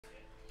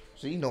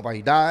See,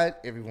 nobody died.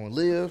 Everyone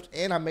lived.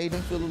 And I made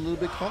them feel a little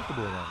bit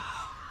comfortable around me.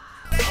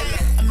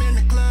 I'm in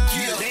the club.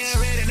 They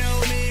already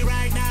know me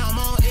right now. I'm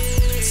on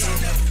it.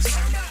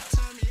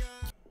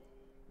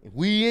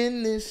 We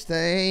in this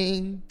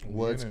thing.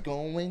 What's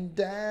going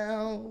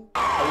down?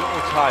 A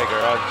little tiger,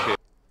 aren't you?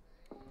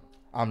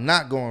 I'm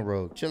not going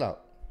rogue. Chill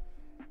out.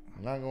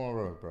 I'm not going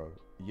rogue, bro.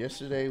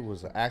 Yesterday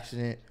was an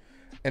accident.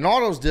 And all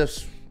those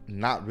deaths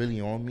not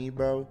really on me,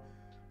 bro.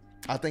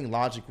 I think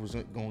Logic was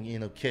going to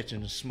end up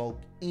catching the smoke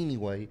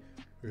anyway.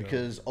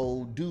 Because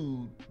old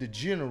dude, the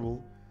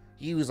general,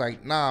 he was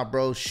like, nah,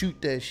 bro,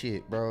 shoot that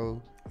shit, bro.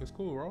 It's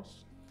cool,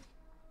 Ross.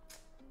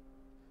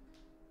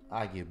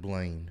 I get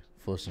blamed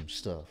for some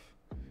stuff.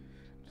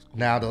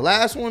 Now, the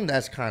last one,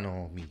 that's kind of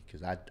on me.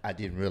 Because I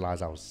didn't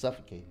realize I was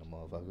suffocating the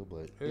motherfucker.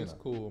 But it's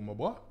cool, my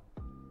boy.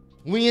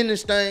 We in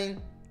this thing.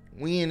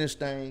 We in this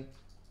thing.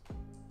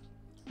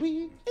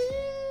 We in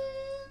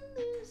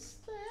this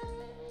thing.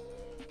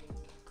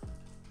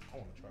 I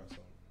want to try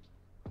something.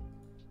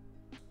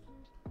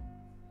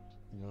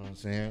 You know what I'm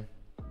saying?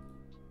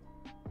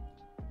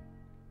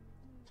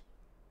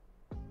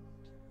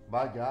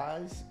 Bye,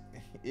 guys.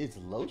 It's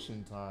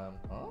lotion time,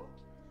 huh?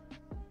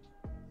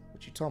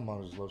 What you talking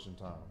about is lotion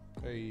time?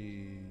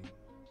 Hey.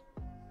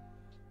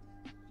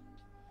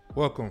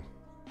 Welcome.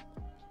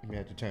 You may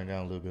have to turn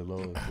down a little bit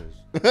lower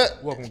because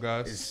Welcome,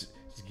 guys.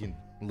 It's getting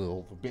a little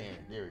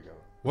overbearing. There we go.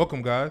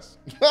 Welcome, guys.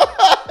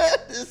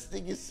 This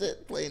thing is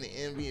set playing the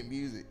ambient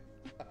music.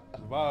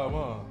 Vibe,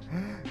 huh?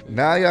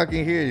 Now y'all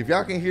can hear it. If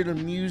y'all can hear the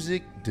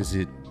music, does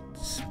it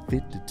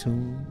fit the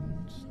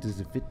tunes? Does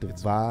it fit the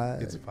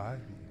vibe? It's vibey.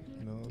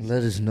 You know.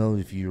 Let us know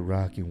if you're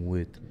rocking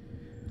with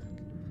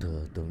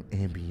the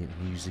ambient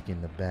music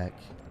in the back.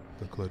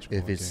 The clutch.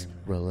 If it's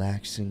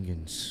relaxing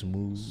and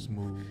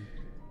smooth.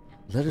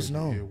 Let us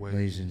know,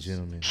 ladies and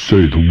gentlemen.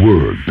 Say the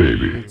word,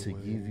 baby. To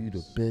give you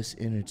the best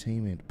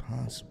entertainment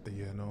possible.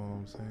 Yeah, know what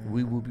I'm saying?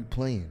 We will be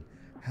playing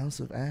House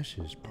of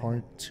Ashes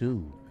Part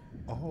 2.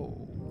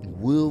 Oh.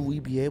 Will we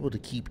be able to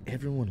keep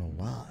everyone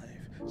alive?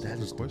 That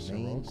is the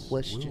main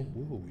question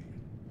Will we?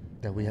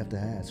 that we have to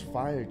ask.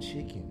 Fried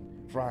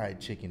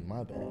chicken,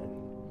 my bad.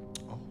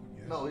 Oh,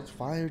 yeah. No, it's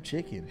fried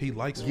chicken. He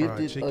likes fried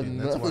chicken.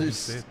 That's why he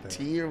said that.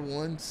 Tier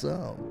 1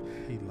 sub.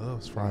 He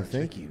loves fried chicken.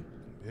 Thank you.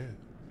 Yeah.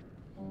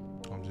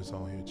 I'm just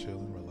on here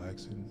chilling,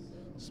 relaxing,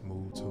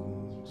 smooth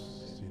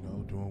tunes, you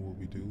know, doing what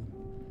we do.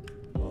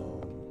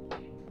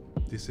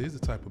 This is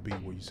the type of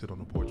beat where you sit on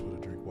the porch with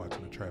a drink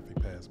watching the traffic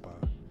pass by.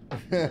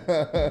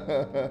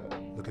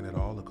 Looking at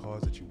all the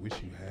cars that you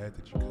wish you had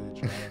that you could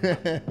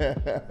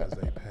drive as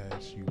they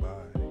pass you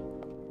by.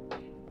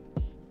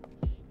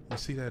 You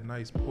see that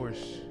nice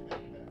Porsche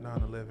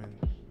 911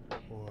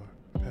 or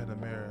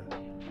Panamera,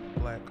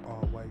 black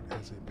all white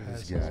as it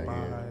passes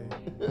by.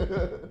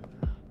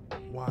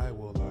 Why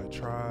will I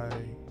try?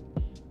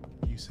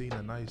 You seen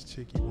a nice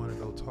chick you want to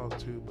go talk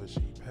to, but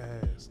she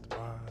passed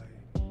by.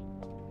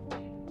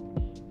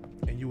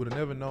 And you would have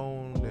never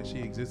known that she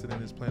existed in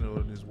this planet or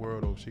in this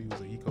world, or if she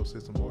was an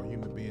ecosystem or a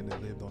human being that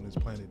lived on this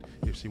planet,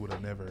 if she would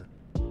have never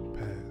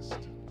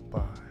passed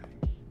by.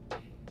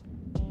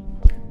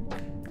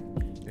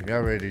 If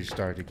y'all ready to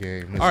start the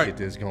game, let's get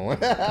this going.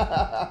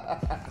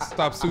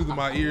 Stop soothing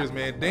my ears,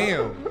 man.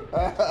 Damn.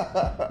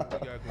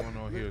 What we got going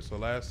on here? So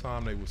last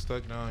time they were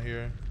stuck down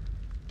here.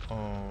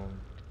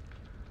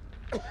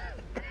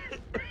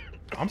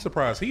 I'm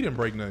surprised he didn't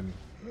break nothing.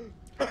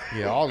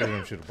 Yeah, all of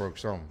them should have broke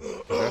something.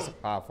 'Cause that's a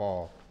high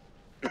fall.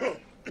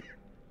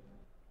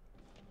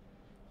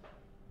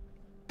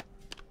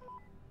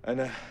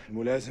 أنا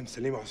الملازم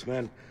سليم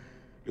عثمان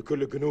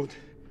لكل الجنود.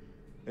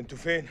 أنتوا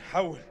فين؟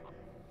 حول.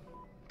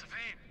 انت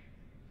فين؟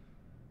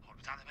 هو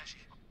البتاع ده ماشي؟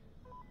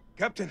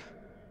 كابتن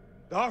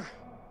دار.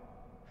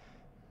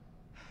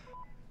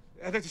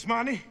 قادر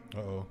تسمعني؟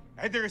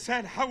 عد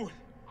الرسالة حول.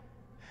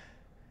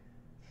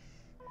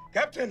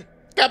 كابتن.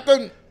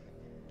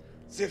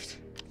 زفت.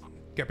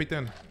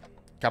 Capitan.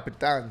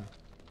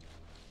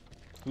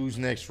 Who's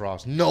next,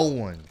 Ross? No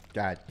one.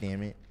 God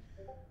damn it.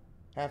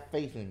 Have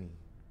faith in me.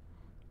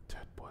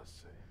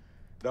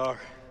 دار.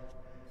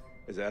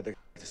 إذا قادر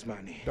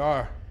تسمعني.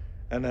 دار.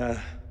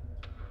 أنا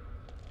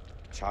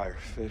مش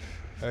عارف.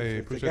 Hey,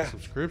 appreciate the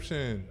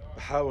subscription.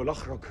 بحاول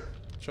أخرج.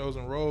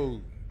 Chosen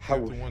Road.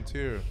 Captain 1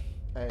 tier.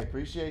 Hey,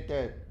 appreciate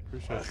that.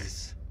 Appreciate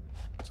you.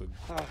 It's a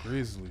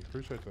grizzly.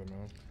 Appreciate that,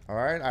 man. All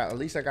right. At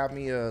least I got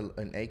me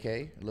an AK,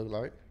 it looked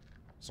like.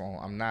 So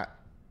I'm not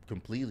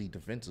completely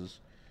defenseless.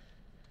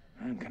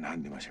 كان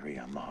عندي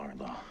مشاريع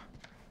النهارده.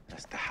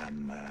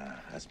 استحمى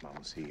اسمع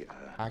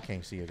موسيقى. I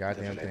can't see a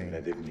goddamn thing.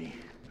 نادبني.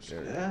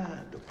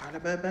 لا دق على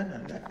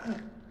بابنا لا.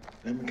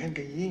 لما كان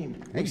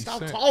جايين. Hey,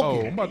 stop talking.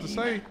 Oh, I'm about to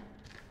say.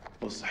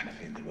 بص احنا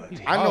فين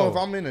دلوقتي؟ I know if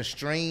I'm in a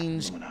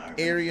strange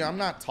area, I'm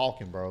not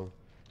talking, bro.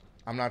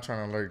 I'm not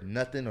trying to alert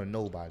nothing or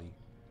nobody.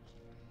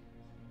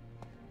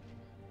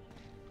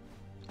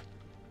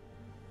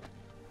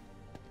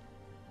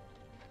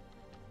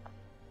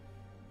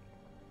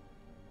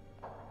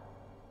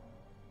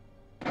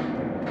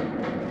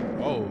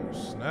 Oh,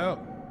 snap.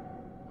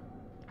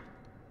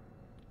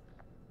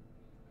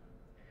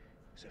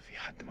 إذا في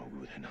حد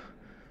موجود هنا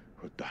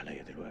ردوا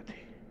عليا دلوقتي.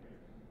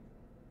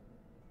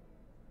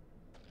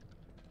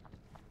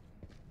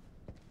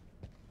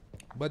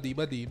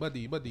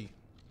 Buddy.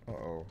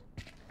 Uh-oh.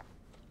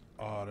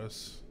 Oh,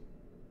 that's...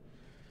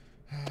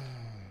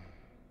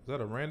 Is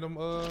that a random,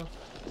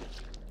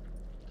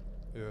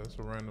 Yeah, it's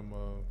a random,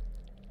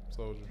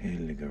 soldier. إيه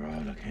اللي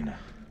جرالك هنا؟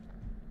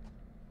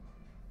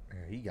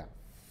 Man, he got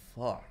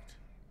fucked.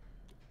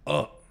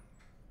 Up.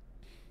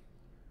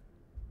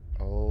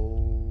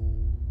 Oh,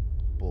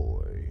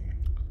 boy.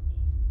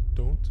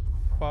 Don't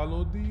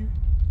follow the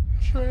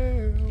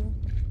trail.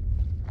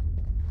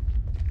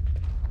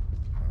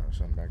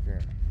 Something back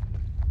there.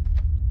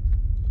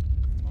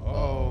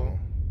 Oh.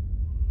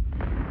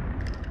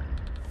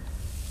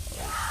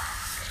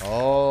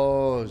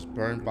 Oh, it's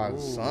burned by the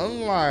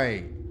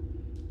sunlight.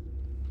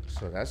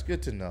 So that's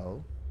good to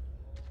know.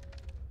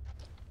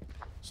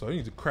 So you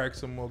need to crack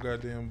some more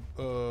goddamn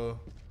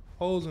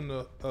holes in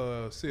the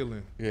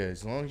ceiling. Yeah,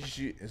 as long as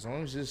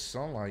it's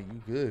sunlight,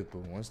 you good.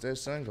 But once that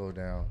sun go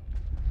down,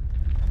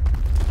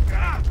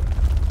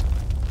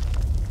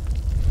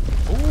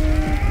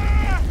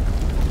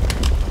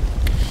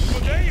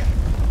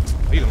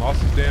 he done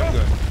lost his damn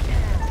gun.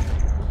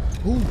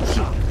 ooh,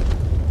 shit.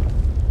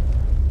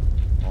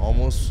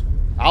 Almost.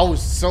 I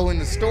was so in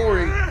the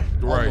story,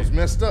 almost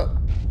messed up.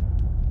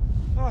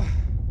 I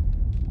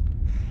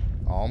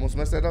almost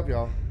messed that up,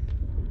 y'all.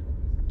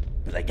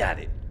 But I got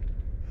it.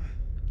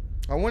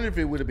 I wonder if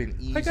it would have been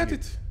easier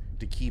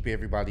to keep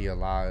everybody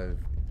alive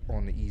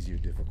on the easier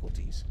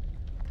difficulties.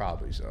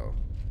 Probably so.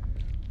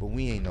 But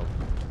we ain't no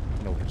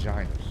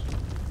vaginas.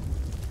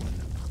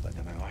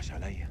 بدأ ما يوحش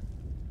عليا.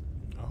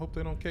 I hope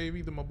they don't cave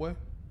either, my boy.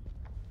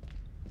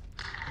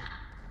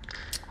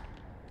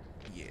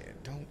 Yeah,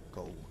 don't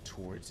go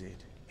towards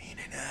it. مين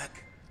هناك؟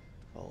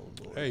 Oh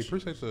Lord. Hey,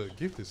 appreciate the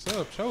gifted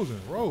sub, Chosen.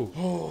 Roll.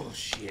 Oh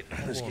shit.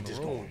 Let's on get the this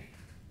roll. going.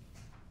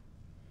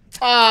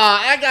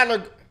 I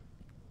gotta.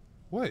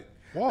 What?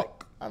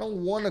 Walk. I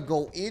don't want to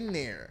go in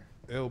there.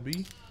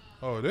 LB.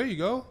 Oh, there you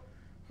go.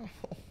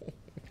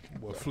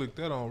 Boy, flick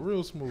that on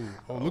real smooth.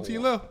 Oh, look to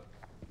your left.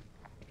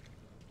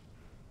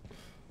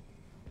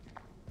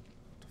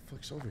 The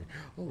fuck's over here?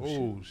 Oh,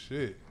 Oh,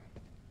 shit.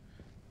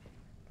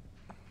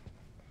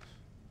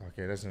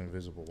 Okay, that's an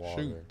invisible wall.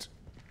 Shoot. There.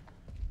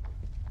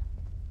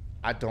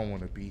 I don't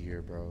want to be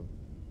here, bro.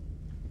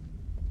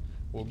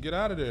 Well, get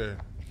out of there.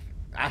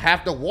 I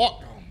have to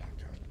walk. Oh my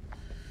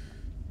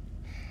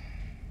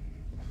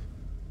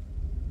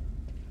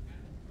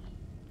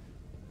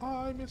god.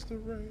 I Mr.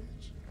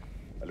 Rage.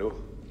 ألو.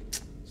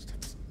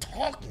 Stop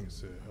talking. He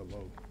said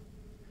hello.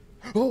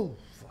 Oh.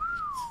 Fuck.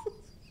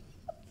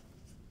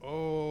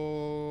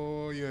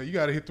 Oh, yeah. You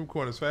got to hit them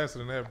corners faster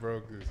than that,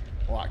 bro. Cause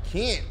Oh, I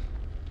can't.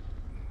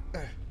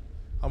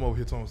 I'm over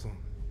here talking something.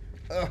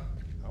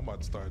 I'm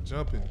about to start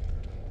jumping.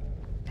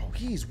 Bro,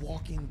 he's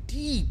walking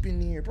deep in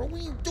here, bro.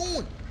 What are you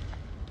doing?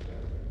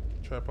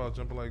 Trap out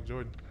jumping like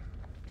Jordan.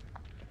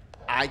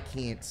 I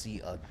can't see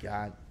a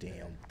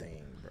goddamn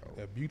thing, bro.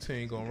 That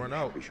butane gonna run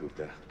out. بيشوف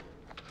ده.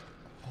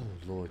 Oh,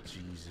 Lord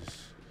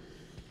Jesus.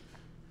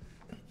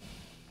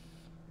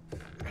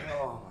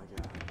 Oh, my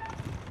God.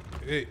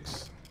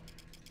 X.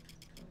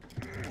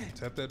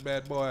 Tap that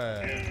bad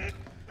boy.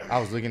 I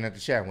was looking at the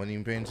chat. Wasn't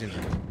even paying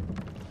attention.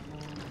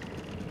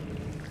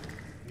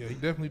 Yeah, he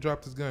definitely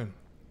dropped his gun.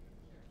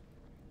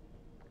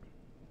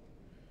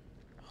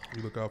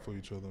 We look out for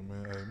each other,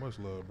 man. Hey, much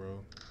love,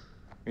 bro.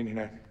 مين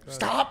هناك؟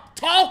 Stop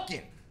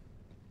talking.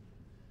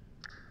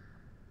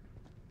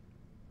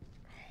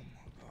 Oh,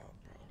 my God,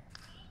 bro.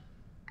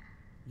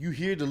 You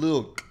hear the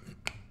little...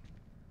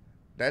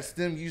 That's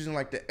them using,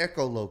 like, the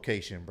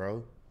echolocation,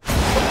 bro. Oh!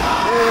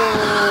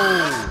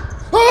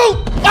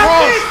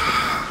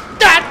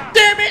 God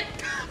damn it!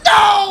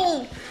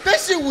 No! That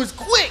shit was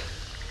quick!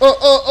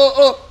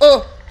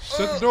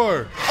 Shut the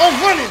door.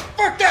 I'm running!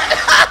 Fuck that!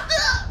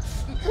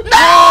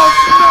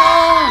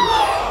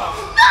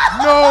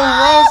 No,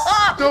 Ross!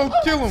 Don't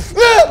kill him.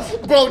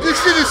 Bro, this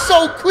shit is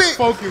so quick!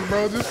 Focus,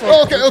 bro. Just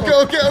focus. Okay.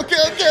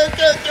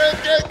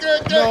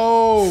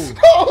 No.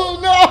 Oh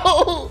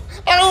no!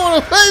 I don't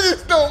want to play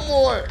this no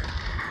more!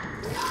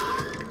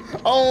 I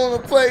don't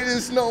want to play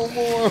this no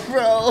more,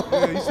 bro.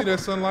 Yeah, you see that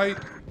sunlight?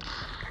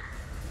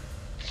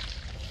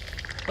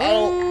 I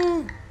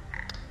don't...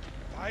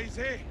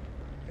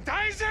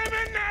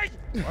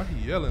 Why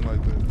he yelling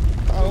like that?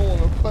 I don't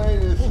want to play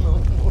this no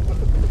more.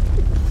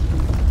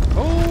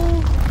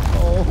 Oh.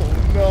 Oh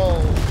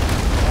no!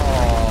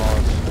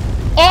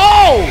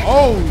 Oh!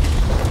 Oh.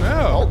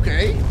 Now.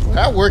 Okay,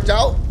 that worked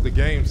out. The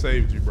game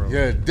saved you, bro.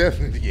 Yeah,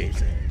 definitely the game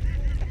saved.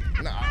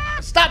 Nah,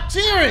 stop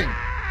cheering!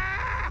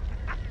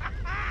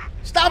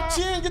 Stop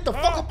cheering! Get the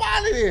fuck up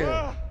out of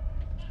there!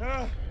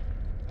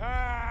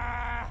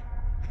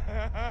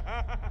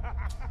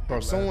 Bro,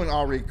 someone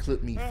already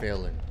clipped me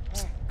failing.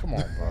 Come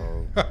on,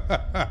 bro.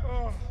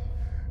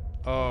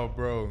 Oh,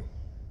 bro.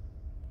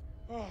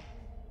 I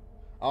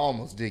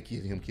almost did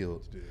get him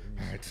killed.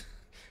 Alright.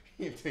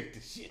 You take the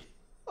shit.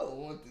 I don't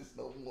want this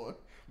no more.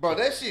 Bro,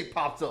 that shit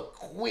popped up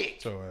quick.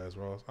 Show ass,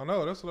 Ross. I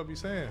know, that's what I be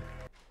saying.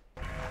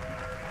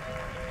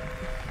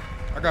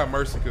 I got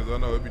mercy because I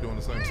know it be doing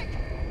the same.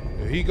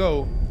 There he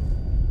go.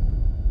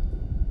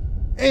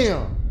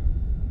 Damn.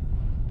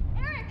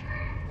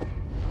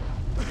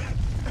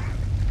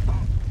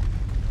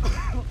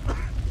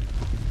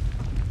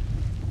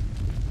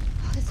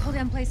 This whole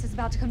damn place is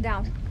about to come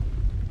down.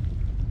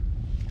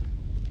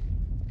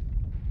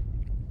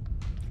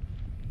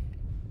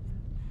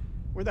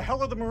 Where the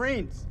hell are the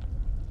Marines?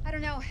 I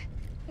don't know.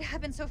 It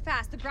happened so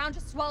fast. The ground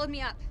just swallowed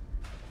me up.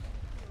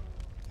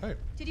 Hey.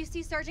 Did you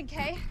see Sergeant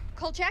K?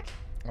 Kolchak?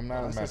 I'm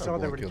not I about to saw go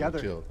they and were kill together.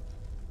 the chill.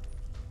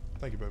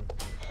 Thank you, baby.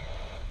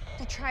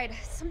 I tried.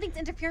 Something's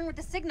interfering with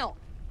the signal.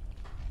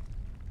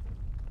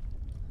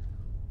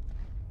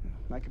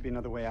 That could be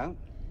another way out.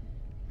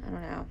 I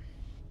don't know.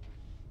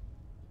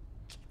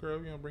 Girl,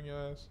 you gonna bring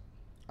your ass?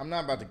 I'm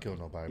not about to kill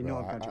nobody, You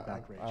bro. know I've got your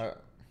back, Rach.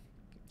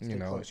 You Stay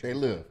know, close, they you'll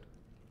lived.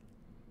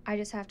 I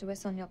just have to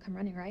whistle and you'll come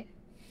running, right?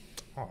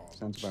 Oh,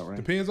 Sounds about right.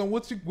 depends on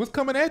what's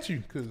coming at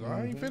you, cause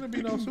I ain't finna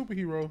be no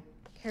superhero.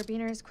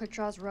 Carabiners, quick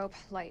draws, rope,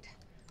 light.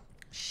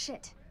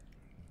 Shit.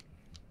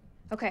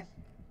 Okay,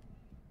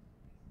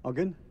 All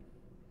good?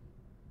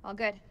 all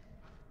good.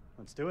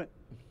 Let's do it.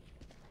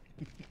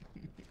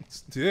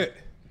 It's it.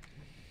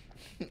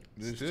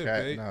 This Still,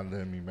 chat babe. not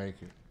letting me make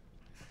it.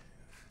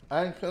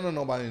 I ain't killing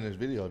nobody in this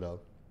video though.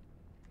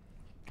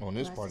 On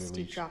this Unless part the at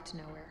steep least. drop to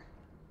nowhere.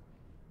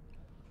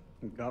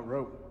 We've got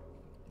rope.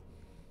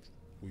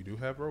 We do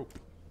have rope.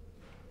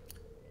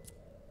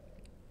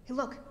 Hey,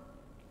 look.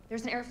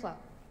 There's an airflow.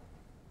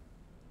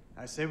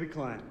 I say we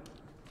climb.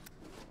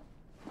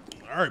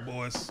 All right,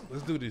 boys,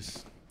 let's do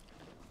this.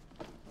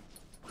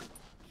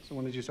 So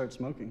when did you start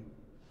smoking?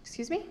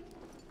 Excuse me?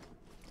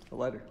 The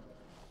lighter.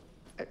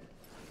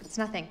 It's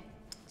nothing.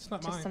 It's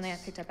not Just mine. something I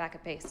picked up back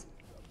at base.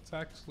 It's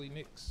actually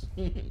Nick's.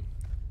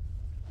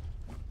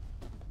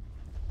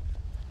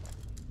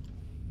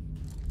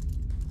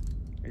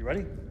 Are you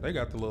ready? They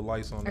got the little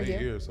lights on Are their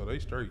you? ears, so they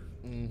straight.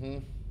 Mm-hmm.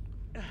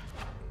 Look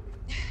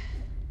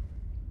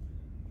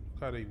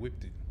how they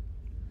whipped it.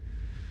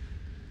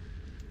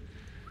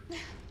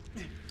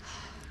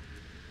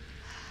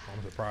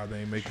 I'm surprised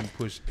they ain't make you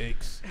push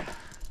X,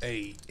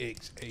 A,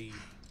 X, A.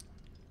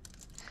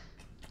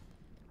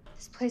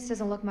 This place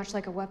doesn't look much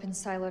like a weapons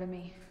silo to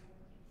me.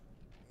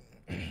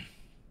 If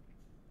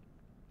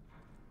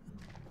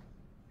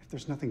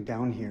there's nothing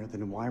down here,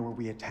 then why were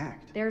we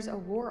attacked? There's a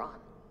war on.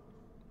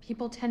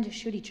 People tend to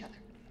shoot each other.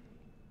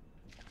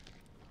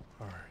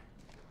 All right.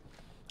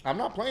 I'm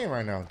not playing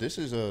right now. This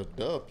is a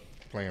dub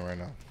playing right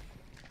now.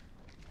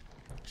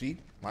 See,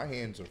 my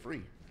hands are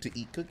free to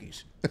eat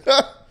cookies.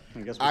 I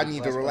guess I could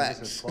need to classify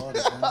this as relax.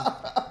 quality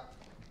time.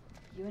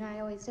 You and I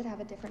always did have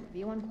a different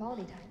view on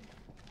quality time.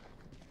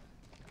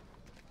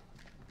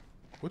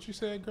 What you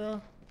said,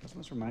 girl? This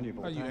must remind you of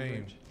How old you times,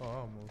 aim? Rach. Oh,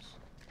 almost.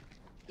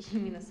 You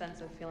mean the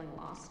sense of feeling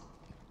lost?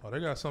 Oh, they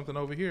got something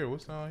over here.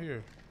 What's down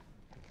here?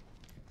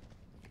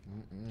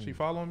 She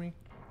following me?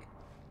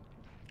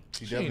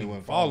 She She definitely ain't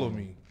wouldn't follow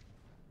me.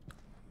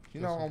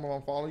 You know I'm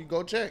gonna follow you.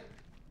 Go check.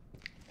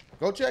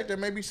 Go check. There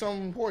may be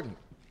something important.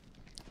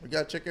 We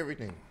gotta check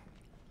everything.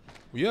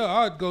 Well, yeah,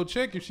 I'd go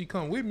check if she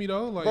come with me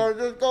though. Like, Bro,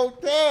 just go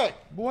check.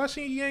 boy,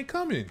 she ain't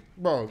coming.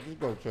 Bro, just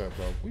go check,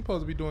 bro. We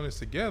supposed to be doing this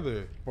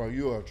together. Bro,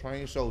 you are a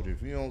trained soldier.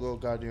 If you don't go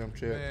goddamn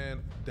check.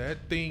 Man, that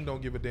thing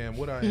don't give a damn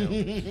what I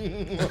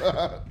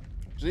am.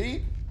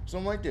 See?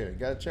 Something like that. You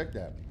gotta check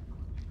that.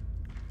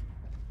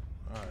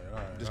 All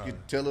right. Just all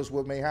right. tell us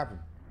what may happen.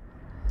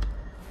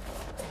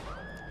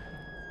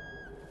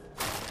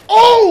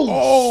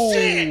 Oh,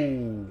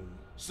 shit!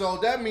 So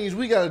that means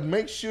we gotta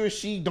make sure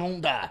she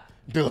don't die.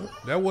 Duh.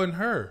 That wasn't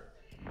her.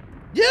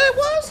 Yeah, it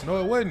was. No,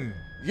 it wasn't.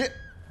 Yeah.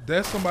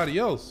 That's somebody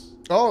else.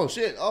 Oh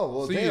shit. Oh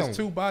well, See, damn. it's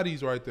two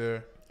bodies right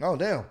there. Oh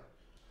damn.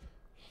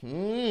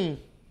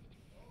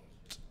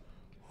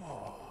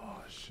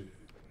 Oh shit.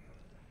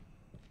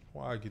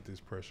 Why I get this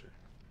pressure?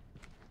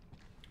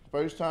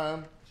 First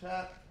time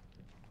chat.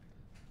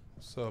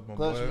 What's up, my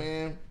Clutch boy?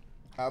 man.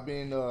 I've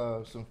been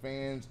some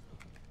fans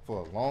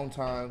for a long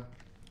time.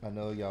 I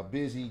know y'all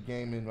busy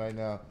gaming right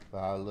now, but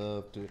I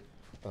love to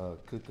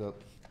cook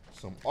up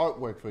some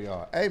artwork for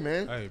y'all. Hey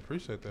man, Hey,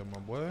 appreciate that, my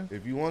boy.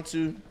 if you want to,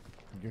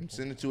 you can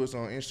send it to us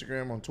on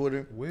Instagram, on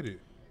Twitter. With it.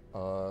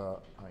 Our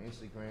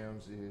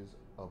Instagrams is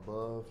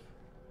above,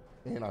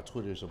 and our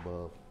Twitter is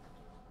above.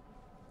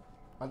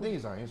 I think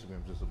it's our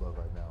Instagram just above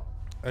right now.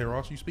 Hey,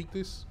 Ross, you speak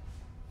this?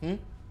 No,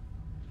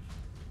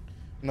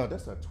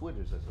 that's our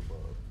Twitters that's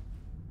above.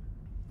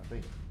 I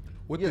think.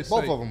 What Yeah, this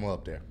both say? of them are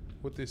up there.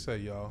 What they say,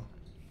 y'all?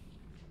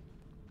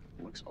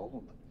 Looks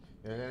old.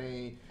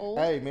 Hey, Old?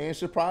 hey, man,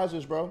 surprise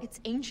us, bro. It's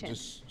ancient.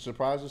 Just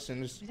surprise us.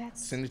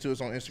 That's Send it to us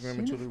on Instagram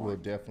and Twitter. uniform. We'll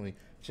definitely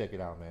check it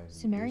out, man.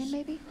 Sumerian, It's-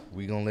 maybe?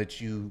 We gonna let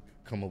you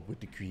come up with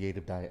the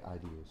creative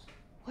ideas.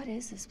 What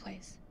is this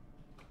place?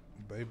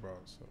 They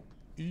brought so.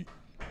 Eat.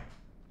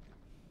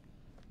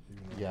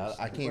 Yeah,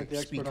 I Look can't like the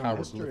speak expert on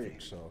history.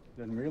 hieroglyphics, so.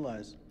 Didn't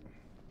realize.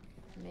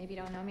 Maybe you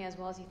don't know me as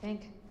well as you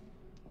think.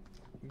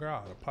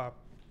 Girl, the pop.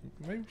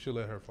 Maybe we should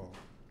let her fall.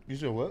 You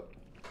said what?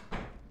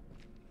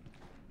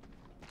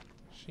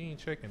 She ain't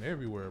checking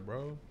everywhere,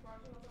 bro.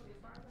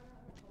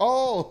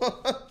 Oh,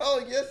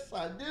 oh yes,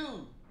 I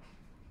do.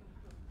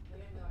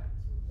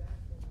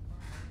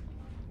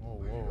 Oh,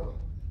 whoa.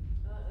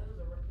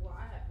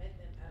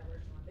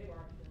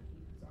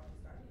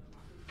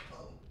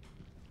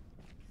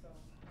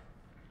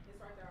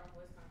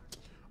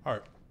 All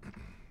right.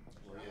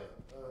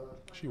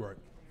 She right.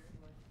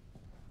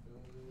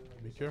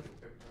 Be careful.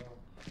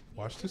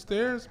 Watch the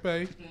stairs,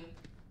 babe.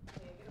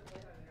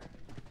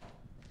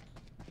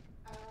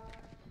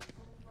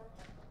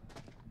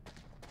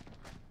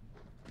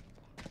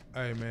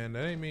 Hey man,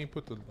 that ain't mean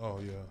put the. Oh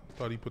yeah,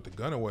 thought he put the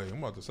gun away. I'm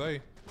about to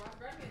say.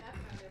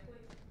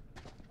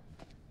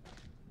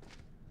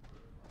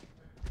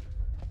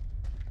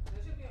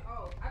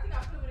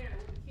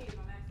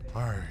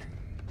 All right.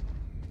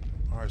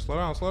 All right, slow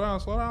down, slow down,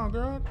 slow down,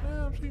 girl.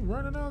 Damn, she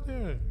running out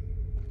there.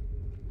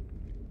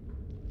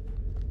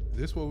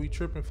 This what we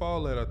trip and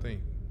fall at, I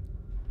think.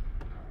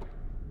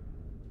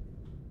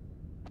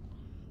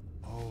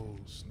 Oh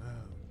snap.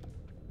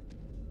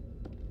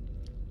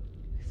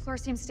 Floor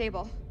seems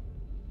stable.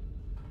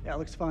 Yeah, it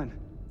looks fine.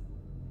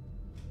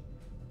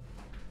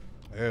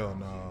 Hell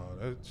no,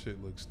 that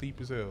shit looks steep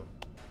as hell.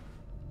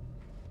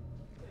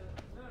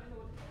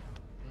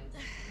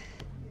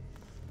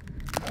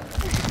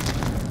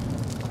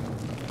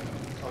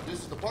 Oh, this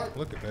is the part.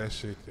 Look at that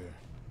shit there.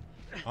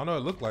 I know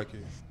it looked like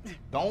it.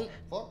 Don't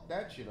fuck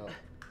that shit up.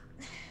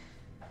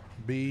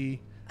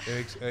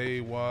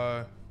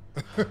 BXAY.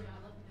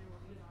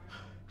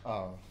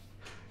 Oh.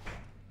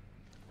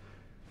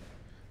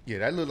 Yeah,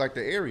 that looked like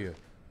the area.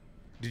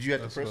 Did you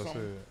have That's to what press I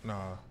on? said.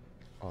 Nah.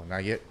 Oh,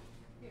 not yet.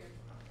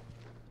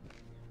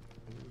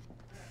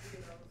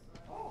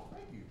 Oh,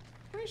 thank you.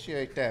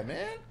 Appreciate that,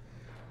 man.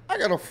 I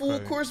got a full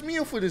Okay. course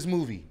meal for this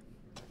movie.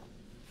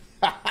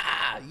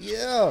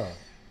 Yeah.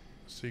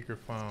 Secret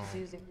found.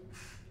 Zuzu.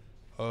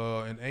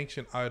 An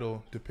ancient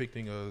idol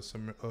depicting a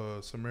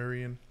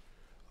Sumerian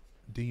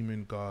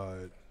demon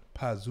god,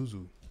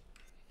 Pazuzu.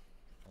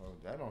 Oh,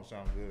 that don't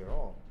sound good at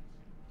all.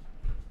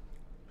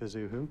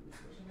 Pizzu who?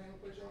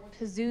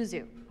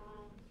 Pazuzu.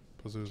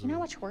 Pazuzu. You know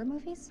watch horror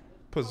movies?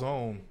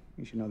 Pazone.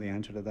 You should know the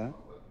answer to that.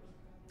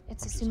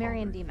 It's I'm a just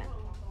Sumerian hungry. demon.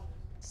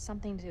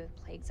 Something to do with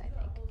plagues, I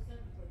think.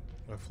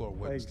 That floor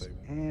wet Plagues stable.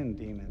 and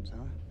demons,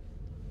 huh?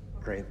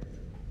 Great.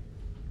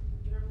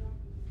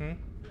 Hmm?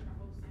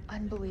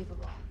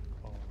 Unbelievable.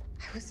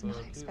 I was not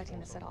kids expecting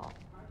this at all.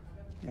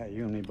 Yeah,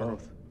 you and me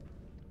both.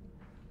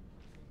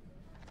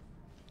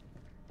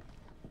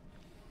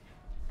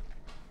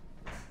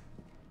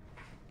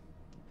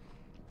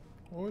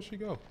 Where'd she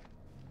go?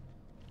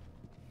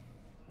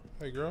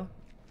 Hey, girl.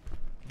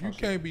 You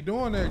can't be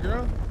doing that,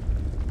 girl.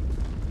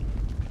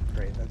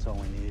 Great, that's all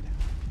we need.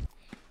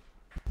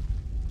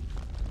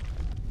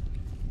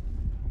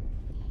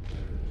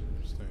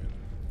 Stand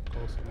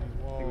close to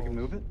these walls. Think we can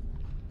move it?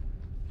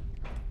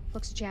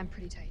 Looks jammed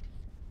pretty tight.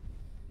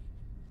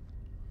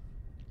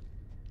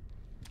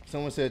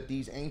 Someone said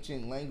these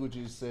ancient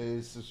languages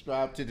says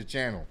subscribe to the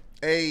channel.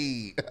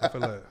 Hey. I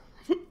feel like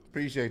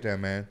Appreciate that,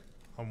 man.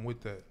 I'm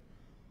with that.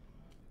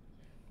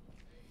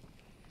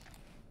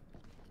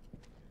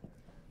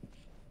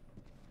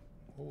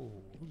 Oh,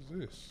 who's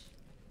this?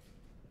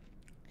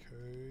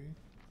 Okay.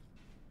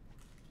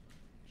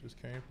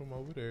 Just came from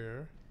over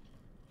there.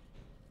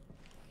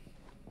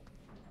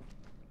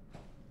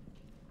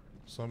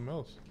 Something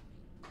else.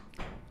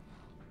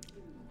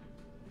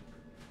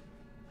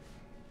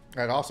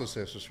 That also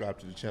says subscribe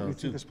to the What do channel you too.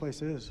 think this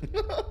place is? It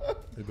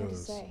Hard to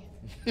does. say.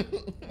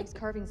 These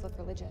carvings look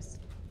religious.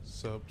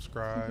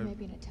 Subscribe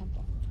Maybe in a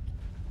temple.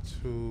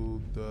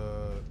 to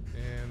the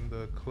In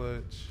the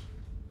Clutch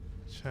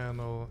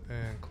channel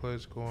and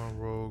Clutch Going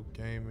Rogue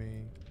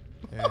Gaming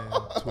and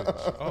Twitch.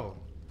 Oh,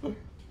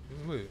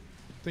 look.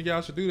 Think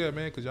y'all should do that,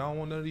 man, because y'all don't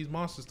want none of these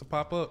monsters to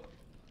pop up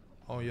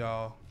on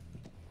y'all.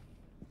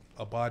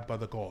 Abide by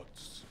the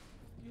gods.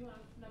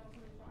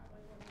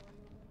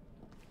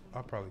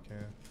 I probably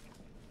can.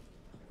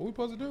 What we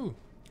supposed to do?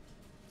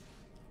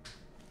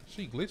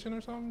 She glitching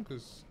or something?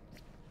 Cause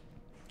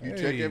You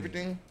check Hey.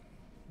 everything?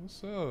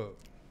 what's up?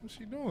 What's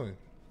she doing?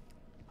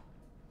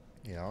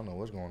 Yeah, I don't know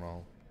what's going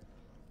on.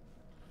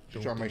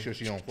 She's trying to make sure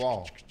she don't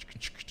fall.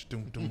 Let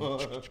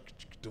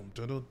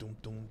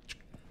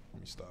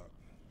me stop.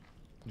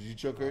 Did you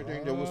check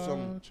everything? There was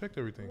some. Checked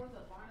everything.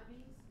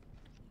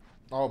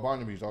 Oh,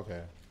 Barnaby's.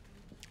 Okay.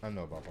 I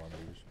know about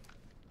Barnaby's.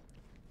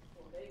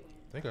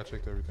 I think I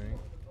checked everything.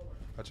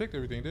 I checked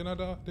everything,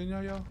 didn't I? Didn't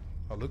y'all?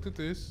 I looked at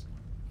this.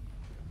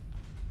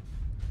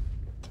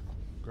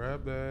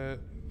 Grab that.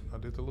 I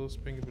did the little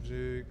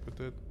spingy-jig. Put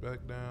that back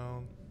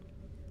down.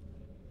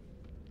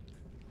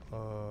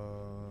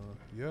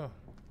 Yeah.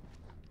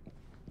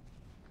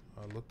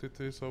 I looked at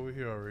this over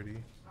here already.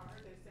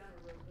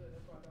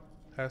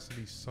 Has to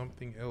be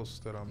something else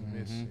that I'm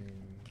missing.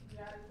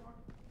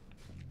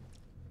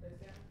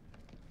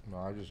 No,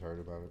 I just heard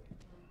about it.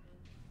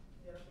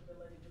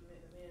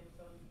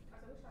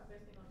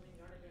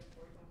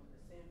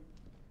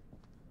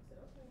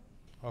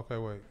 Okay,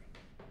 wait.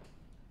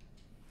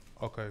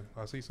 Okay,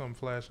 I see something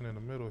flashing in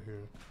the middle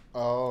here.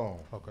 Oh.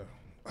 Okay,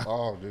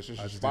 Oh, this is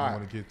I a just didn't spot.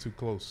 want to get too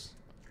close.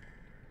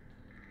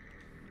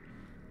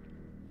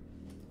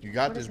 You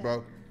got What this, is it?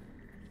 bro.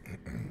 You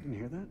didn't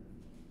hear that?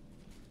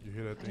 You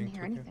hear that I thing didn't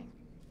hear clicking? anything.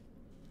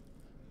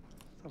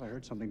 I thought I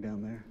heard something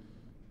down there.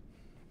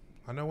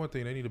 I know one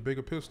thing. They need a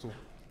bigger pistol.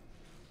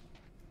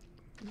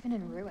 Even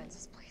in ruins,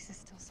 this place is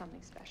still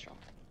something special.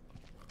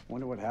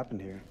 Wonder what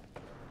happened here.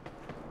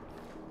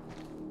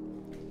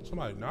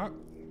 Somebody knock.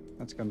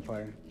 That's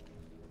gunfire.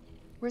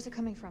 Where's it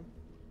coming from?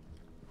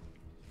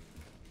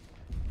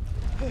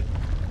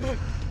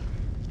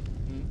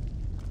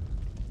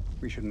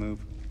 We should move.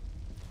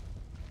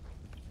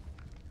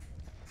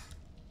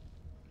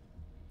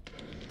 Can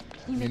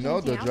you You make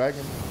know the anything out?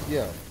 Dragon,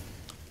 yeah,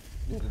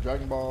 the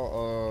Dragon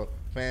Ball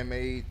fan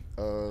made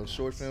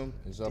short film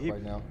is up Deep.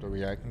 right now. The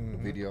react the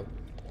video. You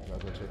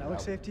gotta go check That it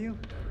looks out. safe to you?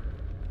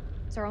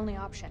 It's our only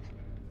option.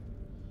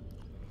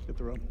 Hit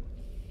the road.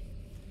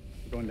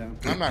 We're going down.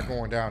 I'm not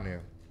going down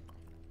there.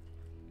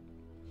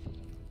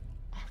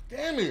 Ah,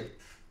 damn it!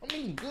 I'm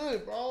eating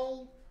good,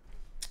 bro.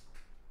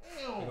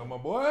 You know my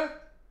boy?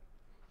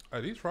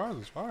 Hey, these fries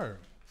is fire.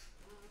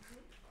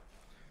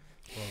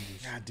 Well, I'm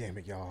just- God damn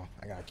it, y'all!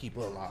 I gotta keep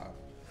it alive.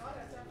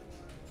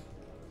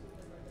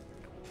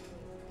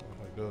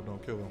 Like, dude,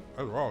 don't kill him.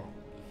 That's raw. All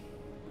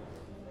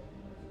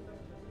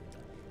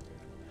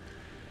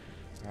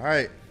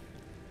right.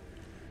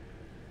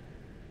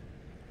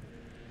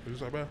 Is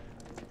this like bad?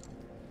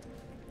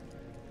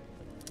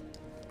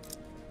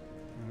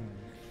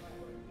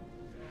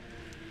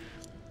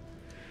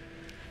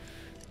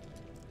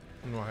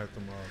 I know I had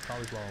them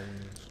cauliflower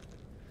wings.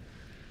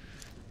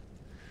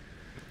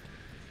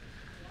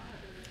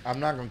 I'm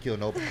not gonna kill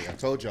nobody. I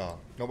told y'all,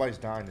 nobody's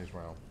dying this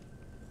round.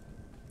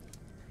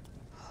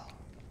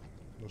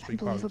 No speak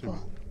positivity.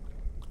 Unbelievable.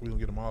 We gonna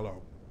get them all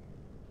out.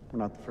 We're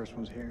not the first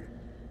ones here.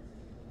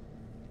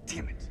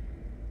 Damn it.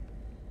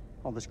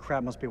 All this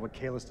crap must be what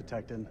Kayla's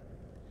detected.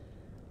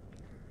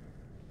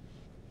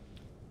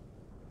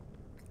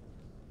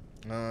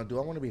 Do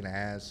I want to be an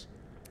ass?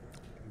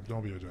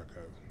 Don't be a jackass.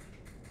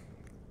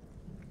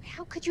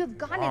 How could you have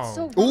gotten it Wow.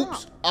 so wrong?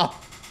 Oops! Ah!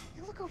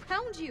 You look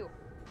around you.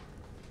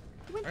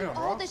 You went through Damn,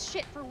 all bro. this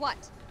shit for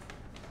what?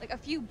 Like a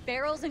few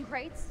barrels and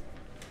crates?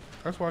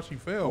 That's why she I'll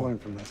failed. learn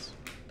from this.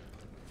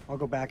 I'll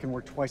go back and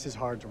work twice as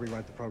hard to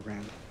rewrite the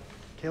program.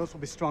 Kalis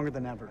will be stronger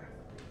than ever.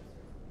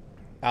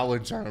 I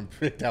wasn't trying to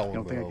pick that one. You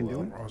don't think I can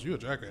do it? Ross, you a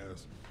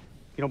jackass.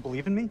 You don't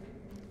believe in me?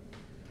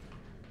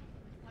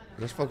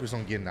 Let's focus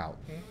on getting out.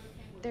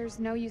 There's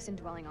no use in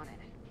dwelling on it.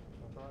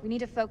 We need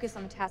to focus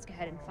on the task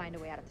ahead and find a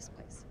way out of this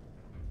place.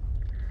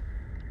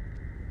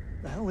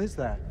 The hell is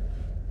that?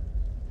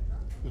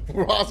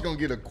 Ross gonna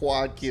get a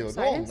quad kill.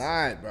 No, I'm Silence?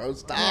 not, bro. Any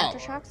Stop.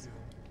 aftershocks?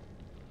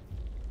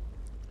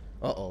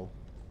 Uh-oh.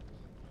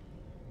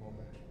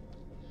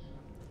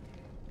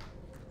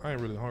 I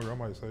ain't really hungry. I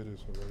might say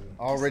this already.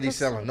 Already looks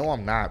selling. like No,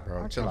 I'm not,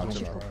 bro. Chill out,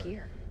 chill Archaeological out.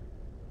 gear.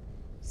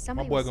 My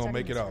Somebody boy was gonna studying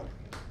make it this out. room.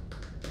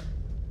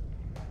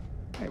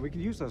 Hey, we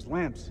could use those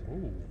lamps.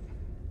 Ooh.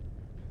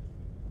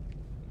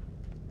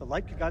 The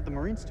light could guide the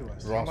Marines to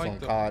us. Ross like on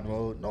the- COD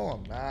mode. No,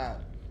 I'm not.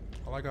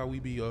 I like how we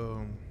be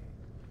you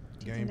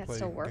think that gameplay,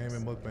 still works?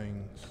 gaming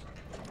mukbangs.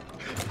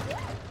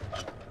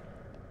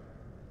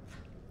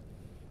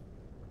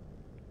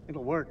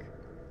 It'll work.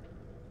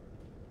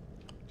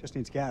 Just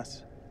needs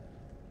gas.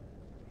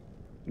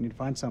 We need to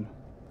find some.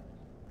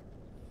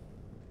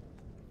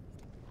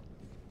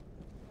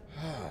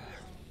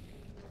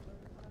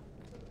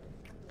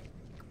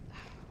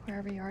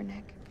 Wherever you are,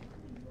 Nick,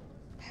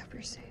 I hope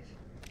you're safe.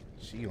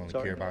 She only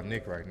Sorry. care about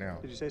Nick right now.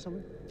 Did you say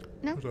something?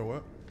 No, So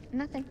what?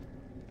 nothing.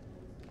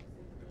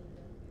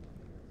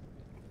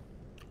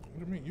 What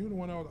do you mean? You the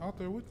one that was out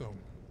there with them.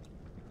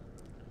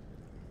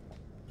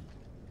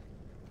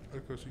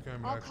 Because she came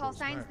and All asked for call a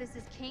signs, snack. this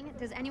is King.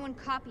 Does anyone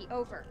copy?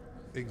 Over.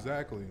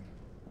 Exactly.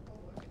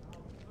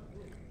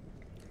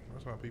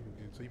 That's how people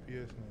get CPS in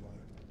their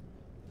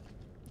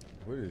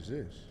life. What is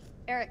this?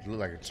 Eric, You look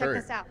like a check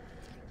turret. this out.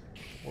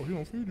 Oh, he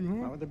don't feed you,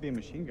 Why huh? would there be a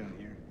machine gun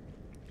here?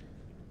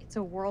 It's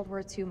a World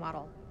War II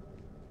model.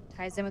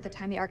 Ties in with the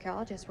time the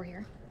archaeologists were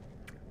here.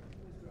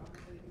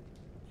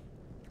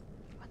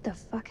 What the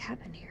fuck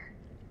happened here?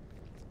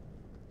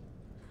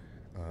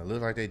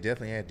 Looks like they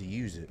definitely had to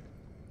use it.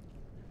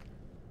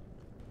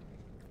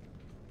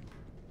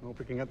 I hope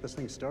we can get this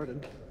thing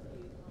started.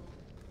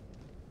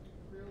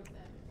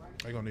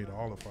 They gonna need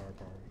all the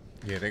firepower.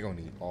 Yeah, they're gonna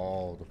need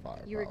all the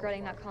fire. You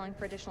regretting not calling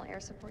for additional air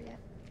support yet?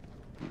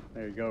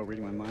 There you go,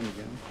 reading my mind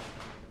again.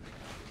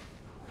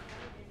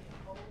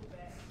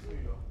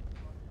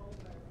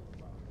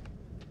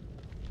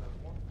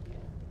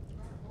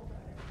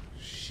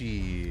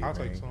 Shit. I'll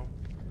take man. some.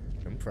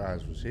 Them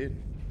fries was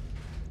hidden.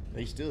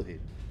 They still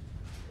hidden.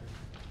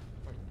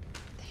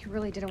 They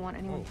really didn't want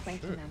anyone Oh,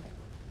 flanking shit. them.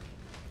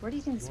 Where do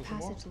you think this You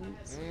want some passage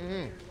leads?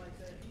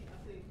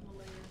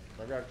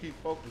 I gotta keep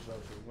focused on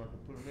it. We're gonna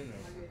put them in there.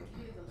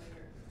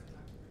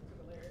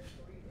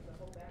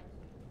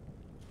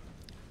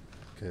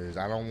 Cause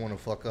I don't want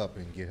to fuck up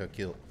and get her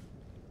killed.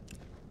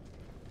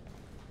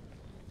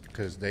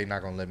 Cause they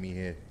not gonna let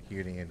me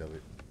hear the end of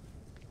it.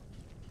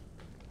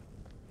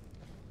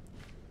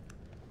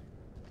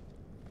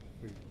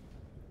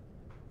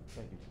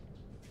 Thank you.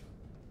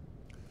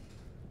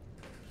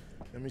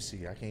 Let me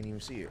see. I can't even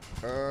see it.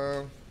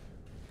 Nah.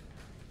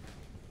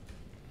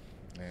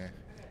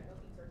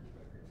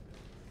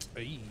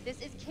 Hey.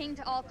 This is King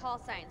to all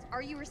call signs.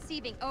 Are you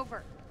receiving?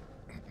 Over.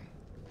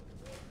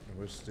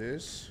 What's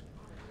this?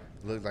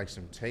 Look like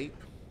some tape.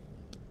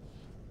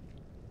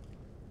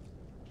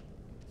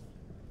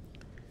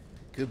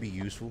 Could be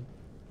useful.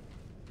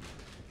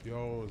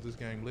 Yo, is this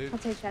game lit? I'll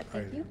take that,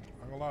 thank you.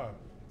 I'm gonna lie.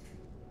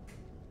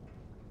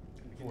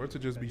 Or to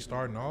just be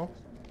starting off.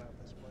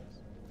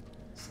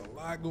 It's a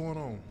lot going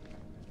on.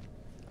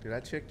 Did I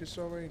check this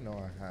already? No,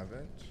 I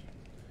haven't.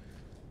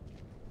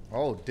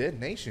 Oh, Dead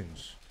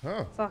Nations.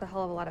 Huh. Fuck a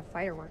hell of a lot of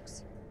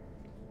fireworks.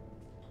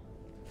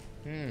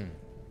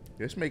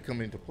 This may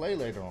come into play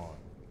later on.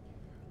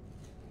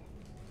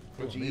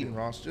 What you eating,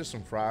 Ross? Just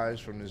some fries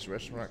from this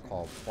restaurant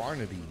called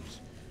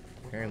Barnaby's.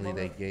 Apparently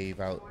they gave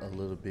out a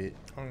little bit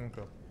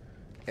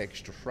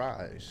extra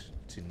fries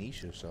to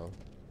Nisha, so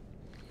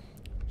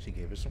she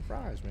gave us some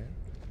fries, man.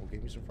 Well,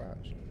 gave me some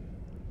fries.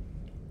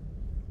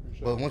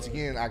 But once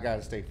again, I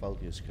gotta stay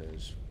focused,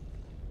 cause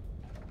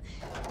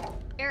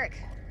Eric,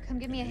 come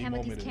give me a hand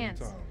with these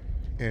cans.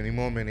 any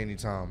moment, any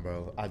time,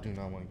 bro. I do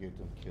not want to get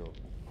them killed.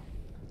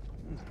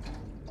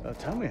 About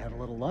time we had a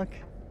little luck.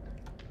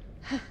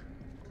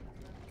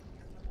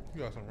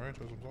 You got some ranch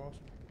or some sauce?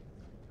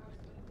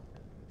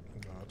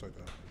 No, I'll take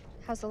that.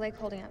 How's the leg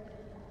holding up?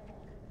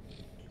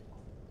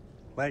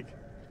 Leg.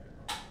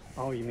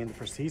 Oh, you mean the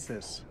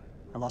prosthesis?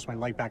 I lost my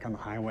leg back on the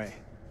highway.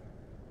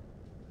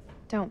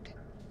 Don't.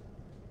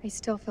 I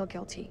still feel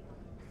guilty.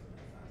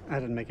 I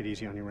didn't make it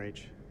easy on you,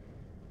 Rach.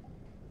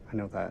 I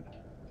know that.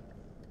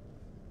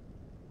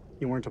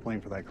 You weren't to blame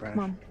for that crash.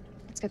 Mom,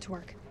 let's get to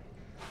work.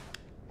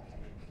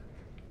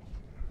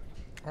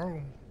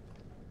 Oh.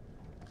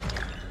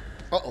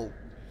 Uh-oh.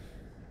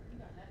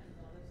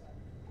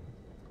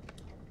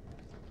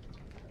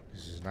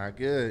 This is not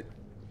good.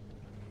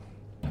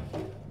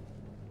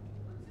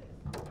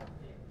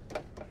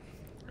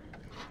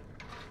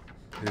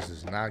 This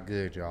is not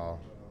good, y'all.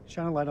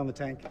 Shine a light on the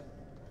tank.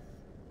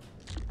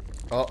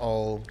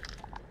 Uh-oh.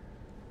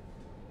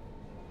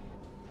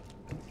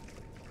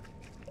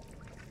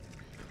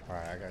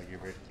 Alright, I gotta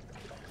get rid.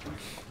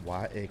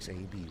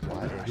 YXAB.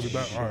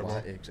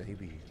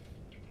 YXAB.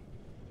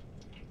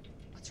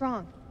 What's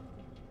wrong?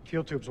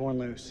 Fuel tube's worn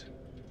loose.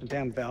 The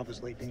damn valve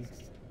is leaking.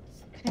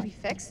 Can it be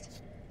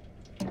fixed?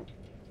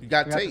 You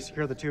got We have to tape.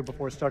 secure the tube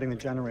before starting the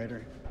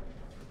generator.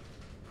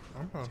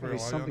 I'm trying to There's figure out why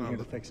y'all something not here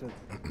to looking. fix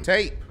it.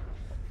 Tape.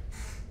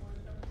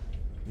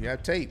 You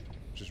got tape.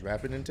 Just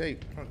wrap it in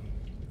tape.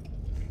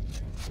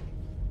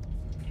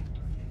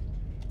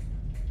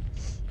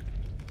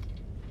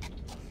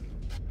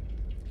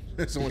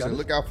 Someone said,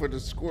 look out for the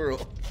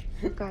squirrel.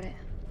 Got it.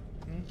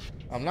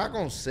 I'm not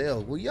gonna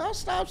sell. Will y'all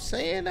stop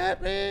saying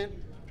that, man?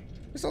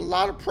 It's a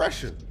lot of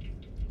pressure.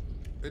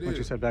 It Once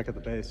you is. said back at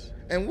the base.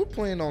 And we're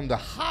playing on the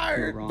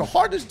You're wrong.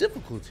 hardest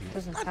difficulty.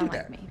 Doesn't I do sound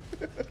that. like me.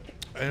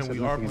 And Said we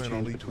are nothing has playing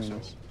on changed lethal,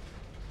 between so. us.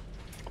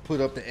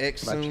 Put up the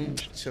X That soon.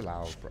 changed. Chill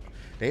out, bro.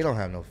 They don't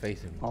have no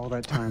faith in me. All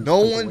that time. No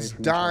spent away one's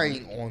from each other.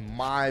 dying on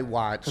my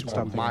watch, Couldn't stop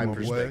on my thinking about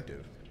it.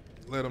 perspective.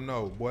 Let them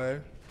know, boy.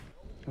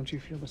 Don't you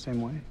feel the same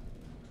way?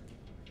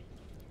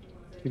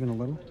 Even a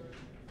little?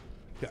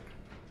 Yeah.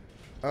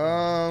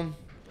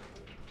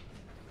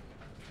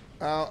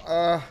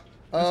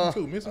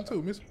 Miss him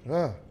too.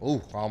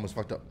 Oh, I almost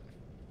fucked up.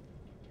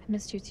 I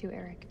missed you too,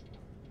 Eric.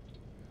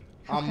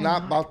 How I'm could I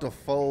not about to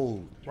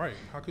fold. Right.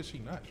 How could she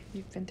not?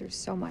 You've been through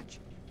so much.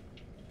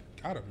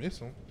 Gotta miss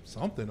him.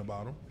 Something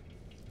about him.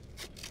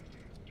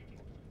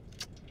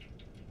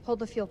 Hold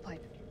the fuel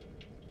pipe.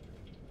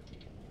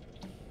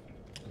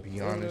 Be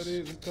Whatever honest. that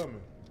is, it's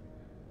coming.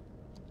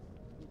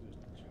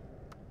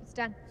 It's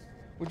done.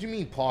 What do you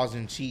mean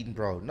pausing, cheating,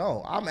 bro?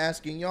 No, I'm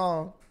asking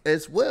y'all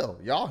as well.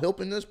 Y'all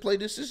helping us play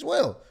this as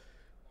well.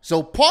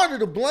 So part of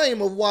the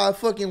blame of why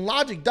fucking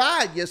Logic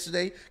died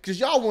yesterday, because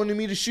y'all wanted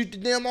me to shoot the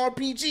damn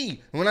RPG.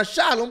 And when I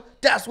shot him,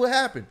 that's what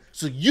happened.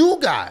 So you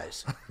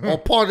guys are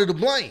part of the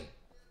blame.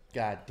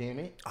 God damn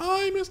it.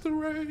 I'm Mr.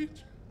 Rage.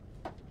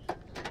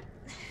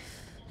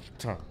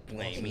 Trying to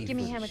blame me Give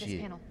me a for hand the with this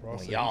shit. panel. Ross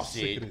When said y'all he's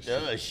sick of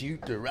said, this shit.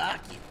 shoot the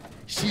rocket.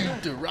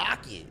 Shoot the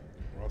rocket.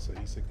 Ross said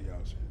he's sick of y'all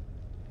shit.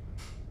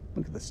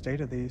 Look at the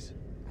state of these.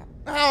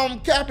 I'm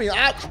capping.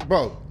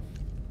 Bro,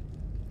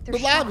 They're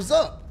the live shot. is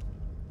up.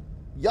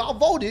 Y'all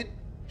voted,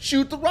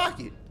 shoot the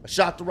rocket. I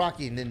shot the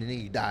rocket and then the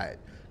nigga died.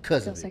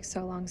 Cause of Feels it. like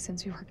so long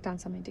since we worked on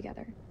something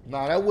together.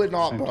 Nah, that wasn't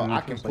all, Same bro. time, I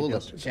it can feels like pull up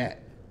the yesterday.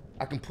 chat.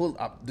 I can pull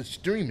up. The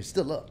stream is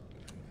still up.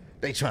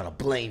 They trying to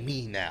blame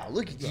me now.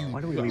 Look at you.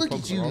 Why do we Look at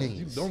refocus, you, Ross?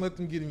 niggas. Don't let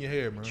them get in your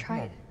head, man. Come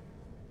Tried. on.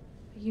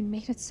 But you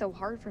made it so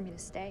hard for me to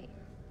stay.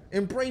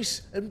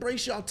 Embrace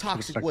y'all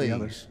toxic Respect the ways.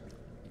 others.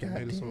 He God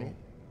made it damn so.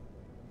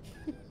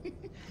 it.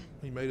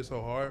 He made it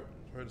so hard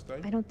for her to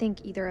stay. I don't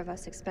think either of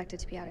us expected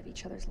to be out of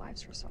each other's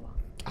lives for so long.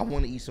 I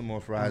want to eat some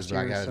more fries, Last but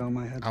I year or got. so,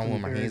 my head's I don't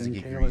want been my hands to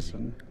buried get in Kalis greasy.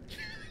 and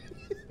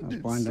I was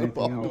blind to Slip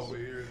anything off. else. Over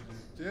here,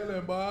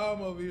 chilling, Bob.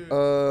 I'm over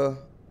here.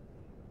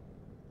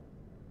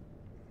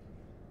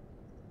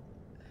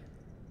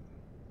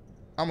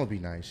 I'm gonna be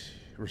nice,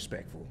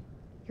 respectful.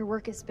 Your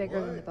work is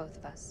bigger than the both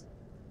of us.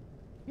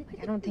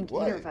 Like, I don't think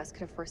either of us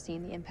could have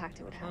foreseen the impact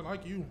it would I have.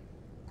 like you.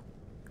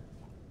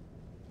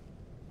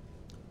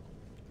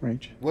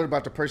 Rach. What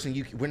about the person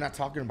you? We're not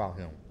talking about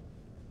him.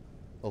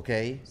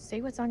 Okay. Say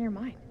what's on your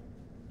mind.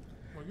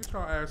 Well, get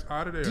your ass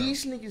out of there.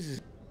 These niggas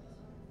is.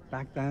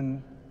 Back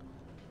then,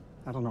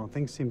 I don't know,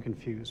 things seem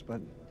confused,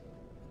 but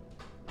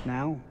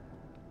now,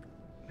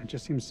 it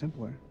just seems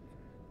simpler.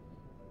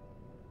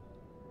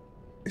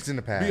 It's in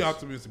the past. Be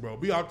optimistic, bro.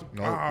 Be optimistic.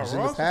 No, it's in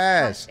the Ross.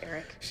 past. Gosh,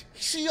 Eric.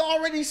 She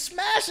already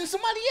smashing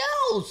somebody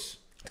else.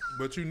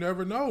 But you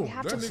never know. We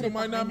have That to put nigga it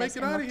might not behind make us it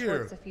and out look of here.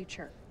 towards the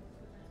future.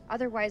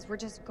 Otherwise, we're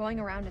just going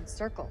around in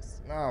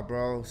circles. Nah,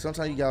 bro.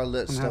 Sometimes you gotta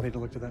let I'm stuff. happy to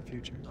look to that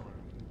future.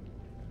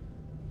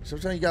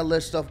 Sometimes you gotta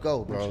let stuff go,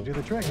 That bro. should do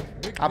the trick.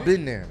 I've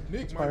been there.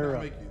 Nick might fire not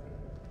up. make it.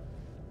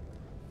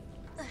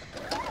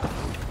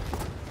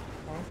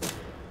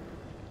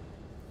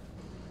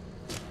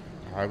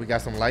 All right, we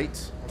got some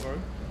lights. Okay.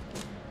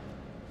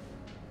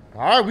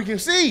 All right, we can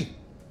see.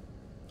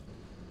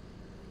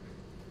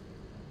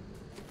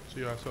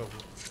 See ourselves.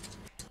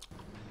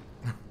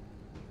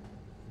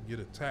 Get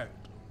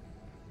attacked.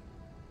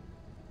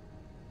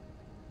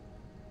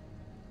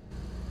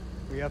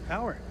 We have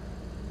power.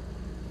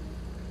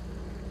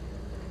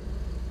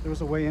 There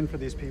was a way in for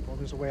these people.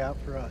 There's a way out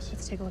for us.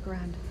 Let's take a look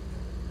around.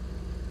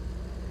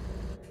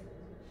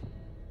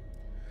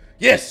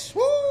 Yes.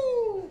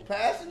 Woo!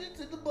 Passing it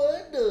to the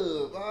bud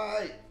dub. All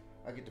right.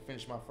 I get to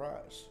finish my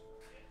fries.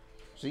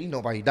 See,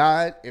 nobody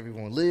died.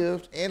 Everyone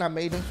lived. And I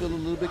made them feel a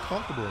little bit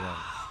comfortable around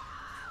me.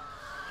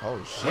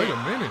 Oh, shit. Wait a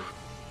minute.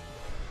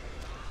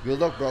 Good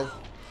luck, bro.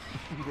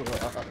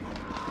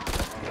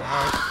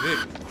 Ah,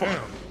 shit.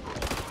 Damn.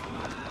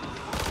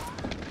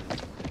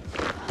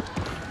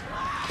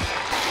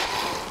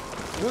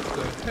 What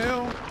the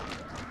hell?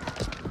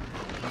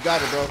 You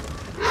got it, bro.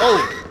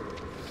 Oh!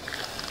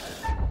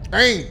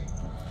 Dang!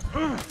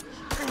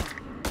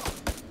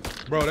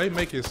 Bro, they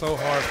make it so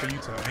hard for you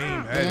to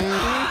aim at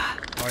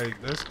it.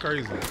 Like, that's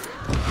crazy.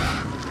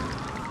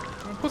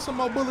 Put some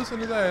more bullets in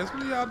his ass.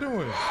 What are y'all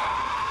doing?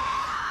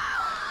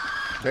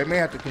 They may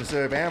have to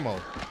conserve ammo.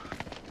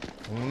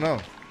 I don't know.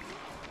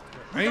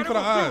 Aim for the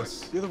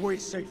eyes. The other way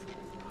is safe.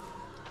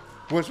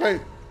 What's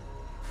right?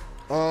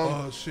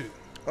 Oh, shit.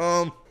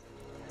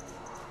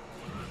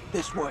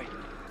 This way.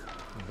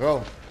 Go.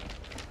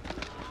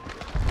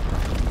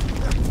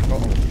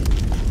 Uh-oh.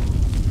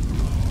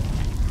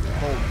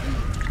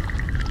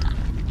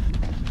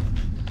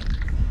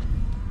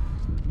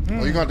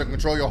 Oh, you're gonna have to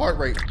control your heart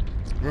rate.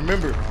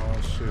 Remember,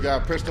 Oh, shit. you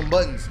gotta press them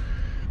buttons.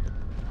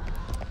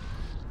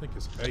 I think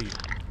it's 8.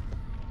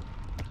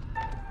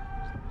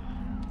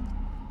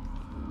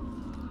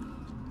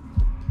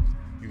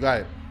 You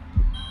got it.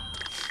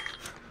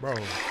 Bro.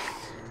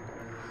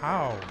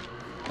 How?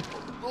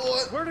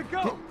 Where'd it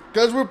go?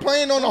 Because we're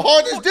playing on the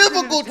hardest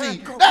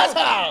difficulty. That's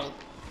how.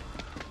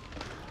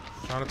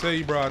 Trying to tell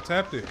you, bro. I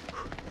tapped it.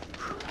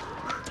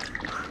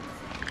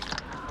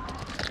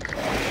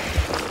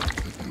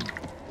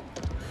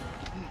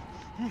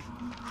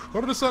 Go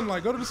to the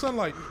sunlight. Go to the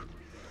sunlight.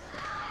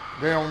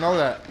 They don't know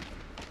that.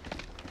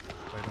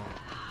 They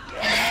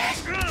don't.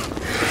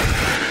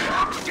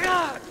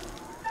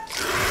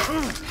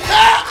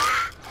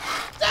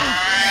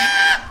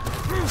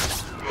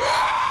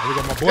 There we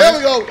go, my boy. There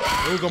we go.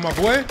 There we go, my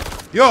boy.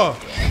 Yo.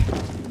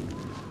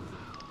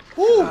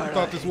 Woo. You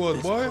thought this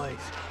was, boy?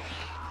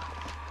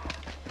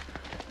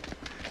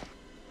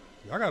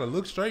 Y'all gotta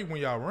look straight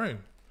when y'all run.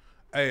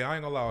 Hey, I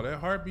ain't gonna lie, that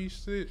heartbeat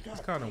shit,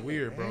 it's kind of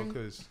weird, bro,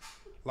 because,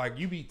 like,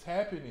 you be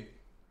tapping it.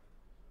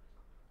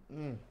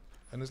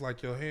 And it's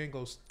like your hand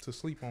goes to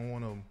sleep on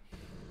one of them.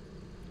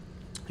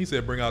 He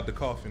said, bring out the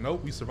coffin.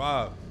 Nope, we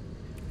survived.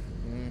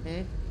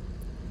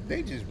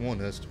 They just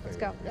want us to pay. Let's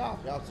go. Y'all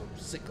some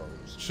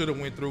sickos. Should have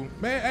went through.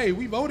 Man, hey,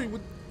 we voted.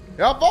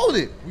 Y'all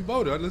voted. We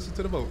voted. I listened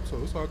to the vote, so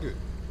it's all good.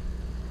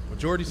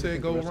 Majority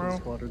said go What the rest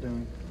of the around. squad are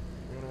doing.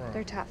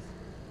 They're tough.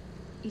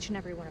 Each and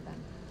every one of them.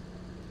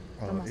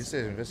 Oh, Almost. it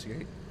says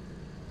investigate.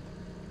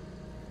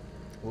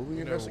 What we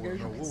You never investigate? know.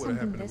 How could What would've something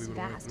happened if this we would've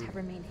went vast through? have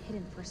remained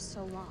hidden for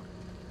so long?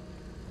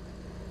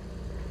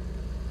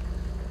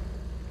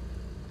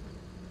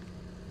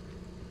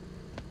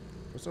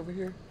 What's over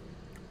here?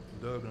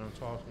 Dub done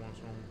tossed one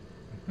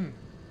somewhere.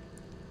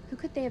 Who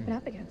could they have been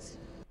up against?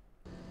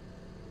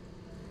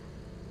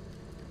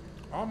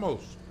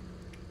 Almost.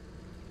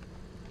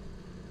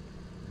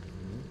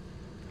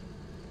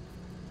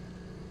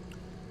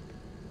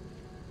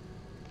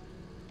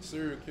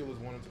 Serial killers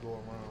wanted to go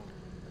around.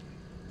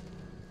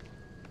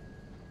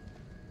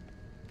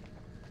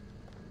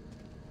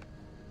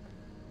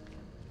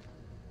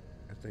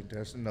 I think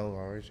that's a no. I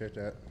already checked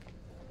that.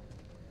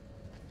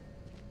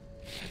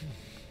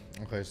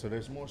 Okay, so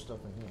there's more stuff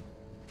in here.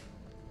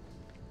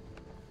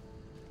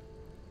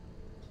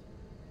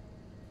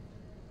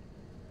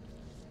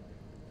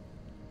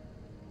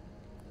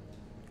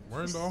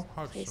 Randall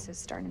This place Hodgson. is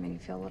starting to make me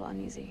feel a little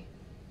uneasy.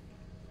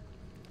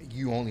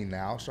 You only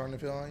now starting to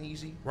feel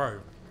uneasy? Right.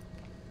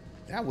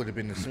 That would have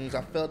been as soon as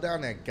I fell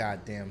down that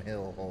goddamn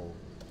hellhole.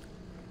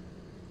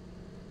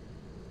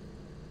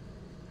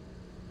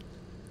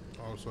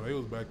 Oh, so they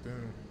was back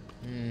then.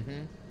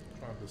 Mm-hmm.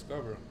 Trying to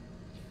discover.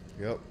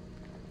 Yep.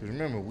 Because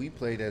remember, we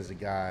played as a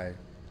guy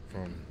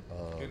from...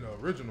 in the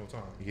original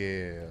time.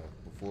 Yeah,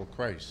 before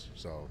Christ,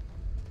 so...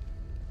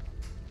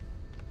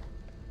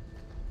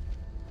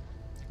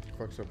 What the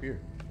fuck's up here?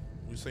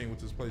 We seen what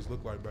this place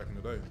looked like back in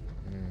the day.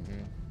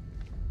 Mm-hmm.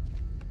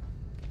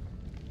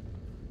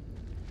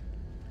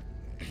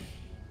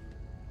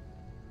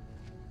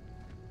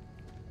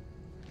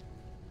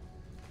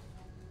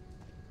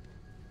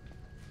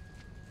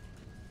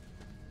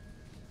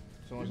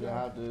 So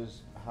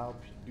how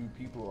do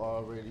people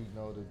already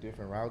know the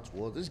different routes?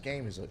 Well, this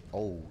game is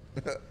old.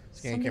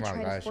 This game came out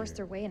tried to last force year.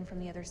 their way in from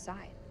the other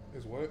side.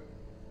 Is what?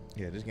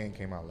 Yeah, this game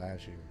came out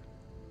last year.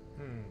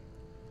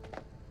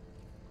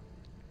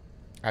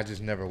 I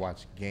just never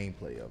watched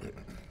gameplay of it.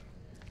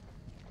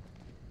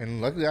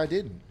 And luckily I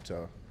didn't,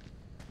 so.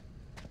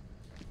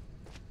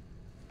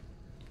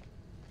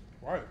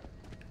 Right.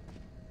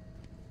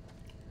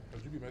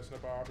 Because you be messing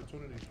up our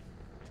opportunities.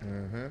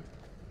 Mm-hmm.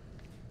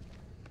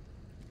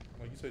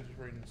 Like you said, you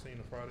already seen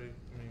the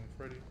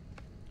Freddy.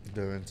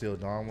 The Until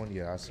Dawn one?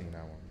 Yeah, I seen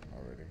that one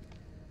already.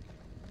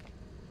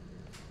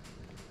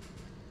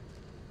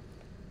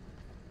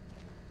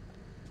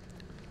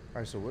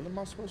 Alright, so what am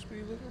I supposed to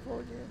be looking for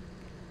again?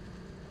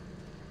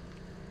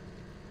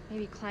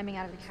 Maybe climbing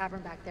out of the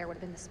cavern back there would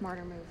have been the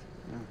smarter move.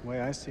 Yeah, the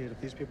way I see it, if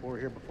these people were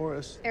here before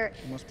us, Eric,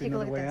 there must be take a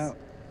another look at way this. out.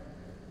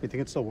 You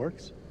think it still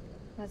works?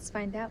 Let's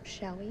find out,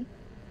 shall we?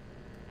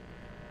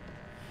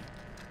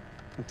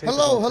 I'll take the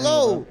Hello, whole thing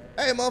hello!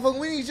 without- Hey, motherfucker,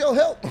 we need your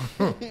help!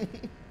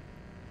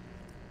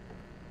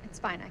 It's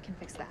fine, I can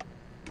fix that.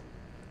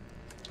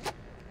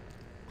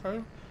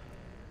 Okay.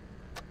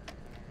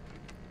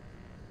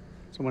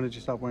 So when did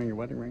you stop wearing your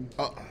wedding ring?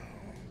 Oh,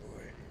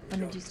 When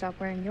did you stop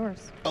wearing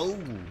yours? oh.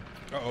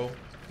 Uh-oh.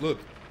 Look.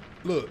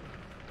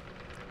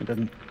 It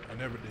didn't. I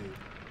never did.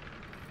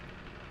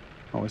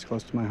 Always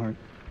close to my heart.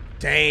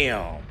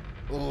 Damn.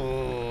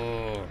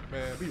 Oh.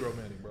 Man, be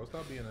romantic, bro.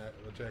 Stop being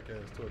a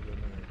jackass towards your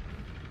man.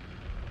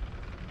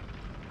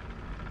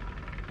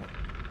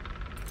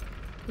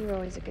 You were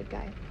always a good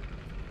guy.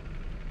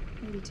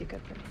 Maybe too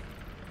good for me.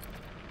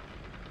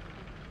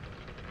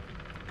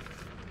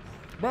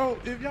 Bro,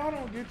 if y'all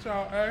don't get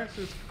y'all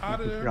asses out Have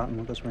of you there. forgotten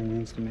what this ring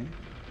means to me?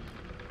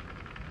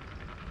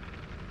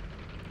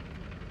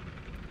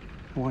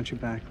 I want you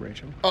back,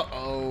 Rachel.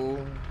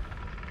 Uh-oh.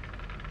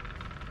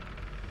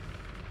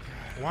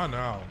 Why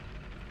now?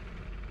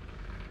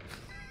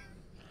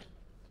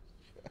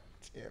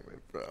 Damn it,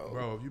 bro.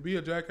 Bro, if you be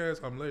a jackass,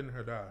 I'm letting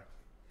her die.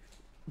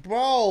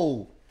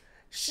 Bro,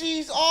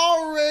 she's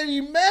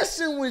already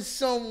messing with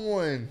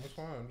someone. That's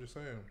fine, I'm just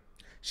saying.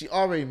 She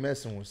already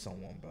messing with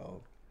someone,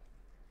 bro.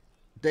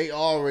 They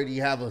already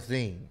have a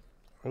thing.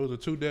 Those are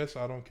two deaths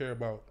I don't care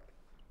about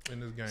in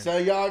this game. So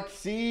y'all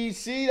see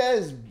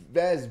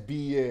that's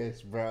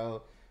BS,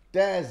 bro.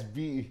 That's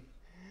B.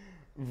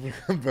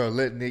 Bro,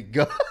 letting it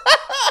go.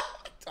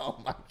 Oh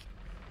my.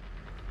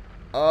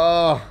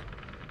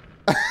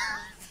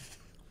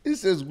 It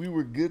says we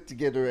were good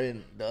together,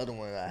 and the other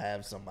one I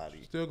have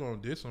somebody. Still gonna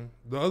diss him.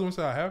 The other one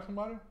said I have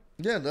somebody?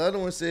 Yeah, the other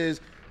one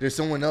says there's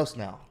someone else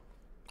now.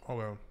 Oh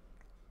well.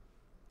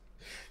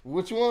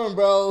 Which one,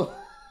 bro?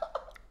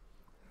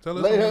 Tell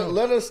her someone else.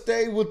 Let her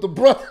stay with the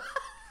brother.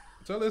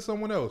 Tell her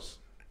someone else.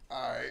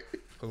 All right,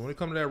 Cause when it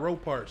comes to that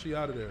rope part, she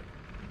out of there.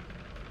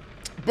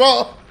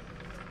 bro.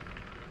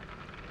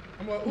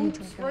 I'm like, oops,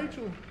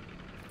 Rachel.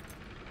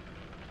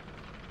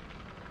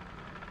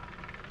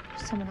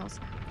 There's someone else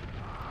now.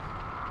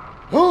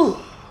 Whew.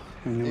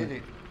 I knew Did it.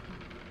 it.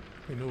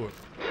 He knew it.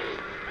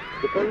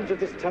 The bones of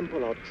this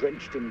temple are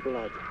drenched in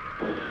blood.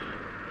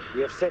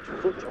 We have set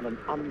foot on an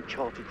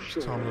uncharted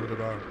shore Tom to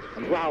die.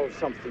 and roused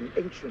something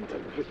ancient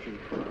and wicked.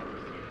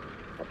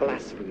 A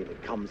blasphemy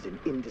that comes in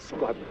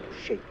indescribable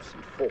shapes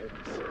and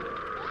forms.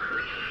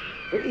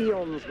 For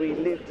eons we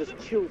lived as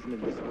children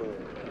in this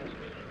world,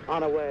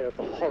 unaware of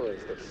the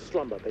horrors that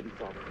slumber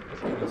beneath our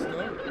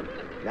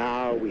feet.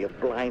 Now we have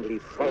blindly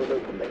thrown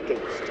open the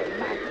gates to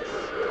madness.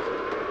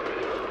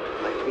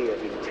 I fear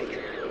being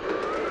taken,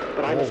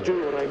 but I must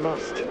do what I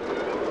must.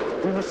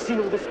 We must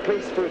seal this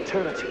place for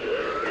eternity,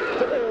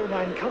 for all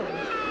mankind.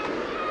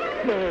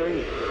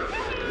 Mary,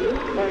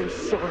 I'm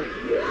sorry.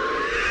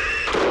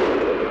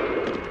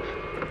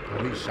 Oh,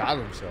 he shot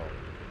himself.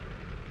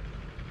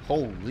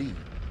 Holy.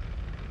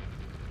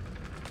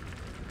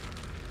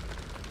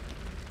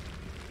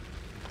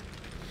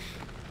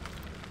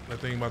 That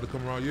thing about to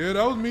come around. Yeah,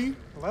 that was me.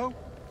 Hello?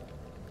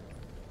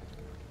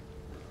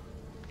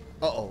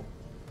 Uh-oh.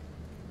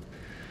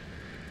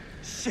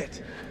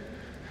 Shit.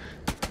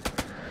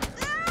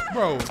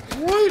 Bro,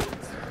 what?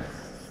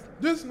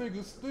 This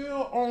nigga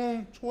still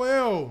on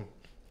 12.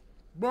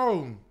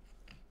 Bro,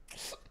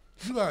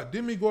 you got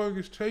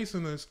Demigorgons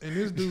chasing us, and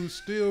this dude's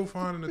still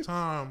finding the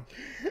time.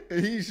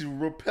 And he's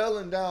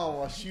rappelling down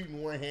while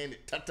shooting one-handed.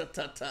 I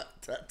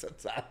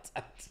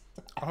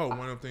hope one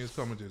of them things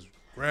come and just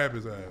grab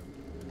his ass.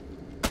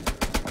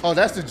 Oh,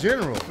 that's the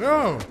general.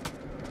 No.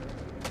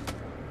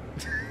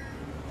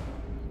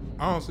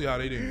 I don't see how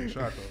they didn't get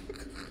shot, though.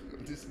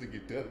 This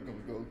nigga Doug gonna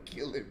go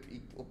killing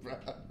people, bro.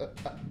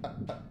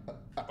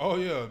 Oh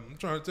yeah, I'm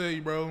trying to tell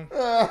you, bro.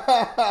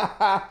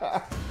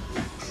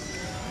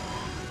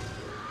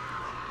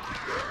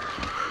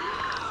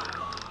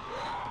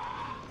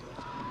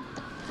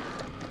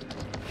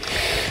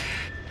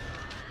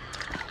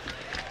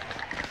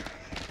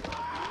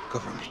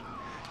 Cover me.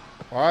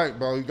 All right,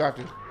 bro, you got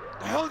this. What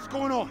the hell is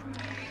going on?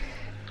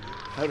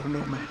 I don't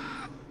know, man.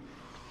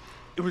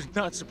 It was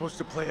not supposed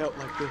to play out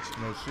like this.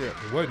 No shit.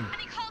 It wasn't.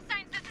 Any call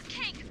signs? This is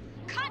King.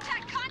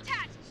 Contact!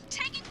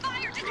 Taking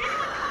fire! Does anyone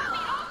call me?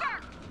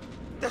 Over!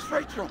 That's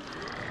Rachel.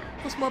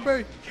 That's my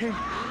bae. King,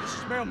 this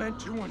is Mailman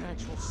 2-1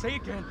 actual. Say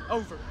again.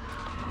 Over.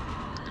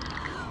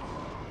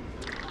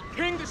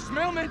 King, this is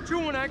Mailman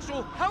 2-1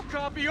 actual. How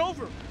copy?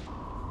 Over.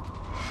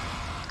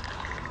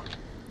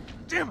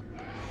 Damn it.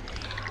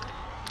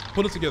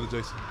 Put it together,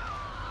 Jason.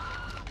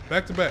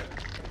 Back to back.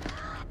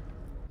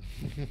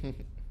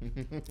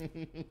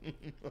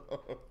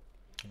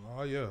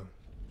 Oh yeah.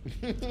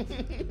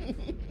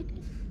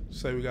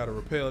 Say we gotta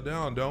rappel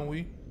down, don't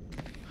we?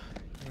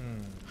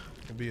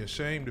 It'd be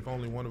ashamed if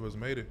only one of us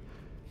made it.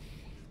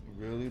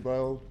 Really,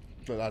 bro?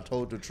 Because I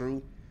told the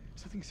truth?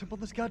 Something simple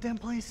in this goddamn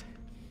place?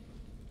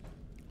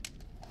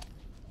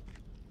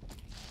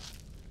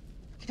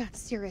 You're not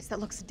serious. That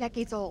looks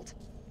decades old.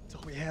 That's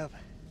all we have.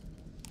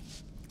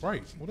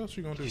 Right. What else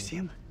you gonna do? You see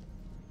him?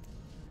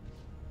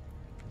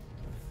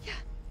 Yeah.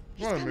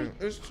 He's Wait a coming. minute.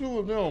 It's two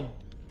of them.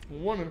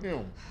 One of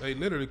him. They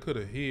literally could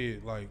have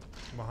hid like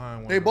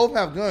behind one. They of both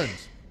have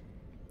guns.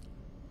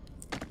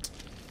 them.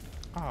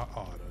 I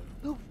oughta.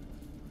 Move.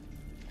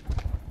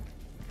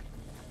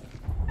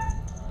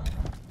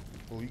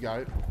 Oh, you got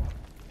it.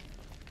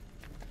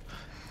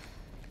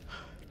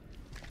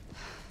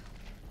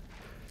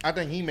 I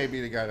think he may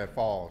be the guy that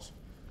falls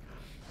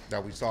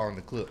that we saw in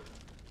the clip.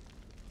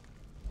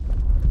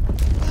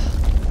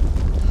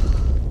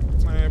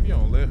 Man, if you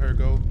don't let her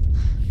go.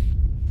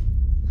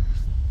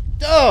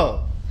 Duh!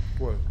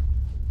 What?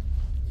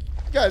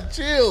 You gotta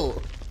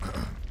chill.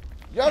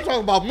 Y'all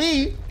talking about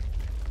me?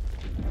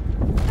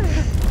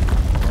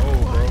 Oh,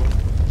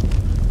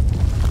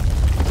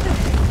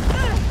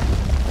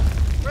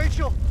 bro.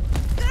 Rachel!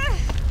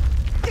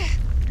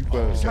 You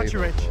better save Got you,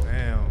 her, Rach. bro.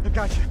 Damn. I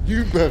got you.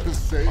 You better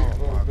save Oh, her,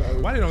 my bro.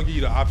 God. Why they don't give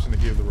you the option to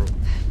give the rope?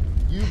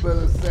 You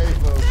better save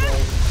her, bro.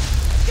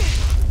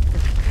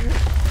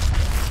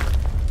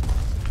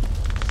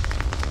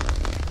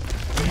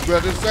 You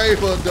better save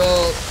her,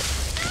 dog.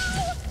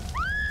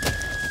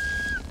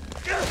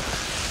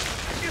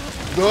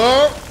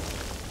 Dog.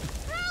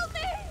 Help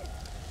me!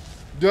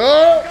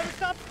 Dog. Gotta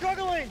stop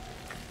struggling!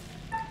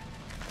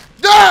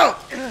 Dog.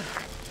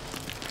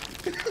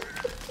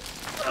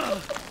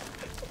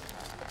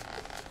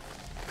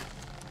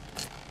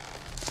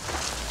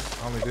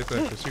 I only did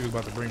that because she was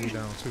about to bring me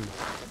down too.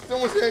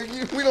 Someone said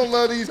we don't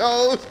love these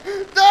hoes.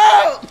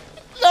 Dog.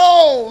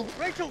 No.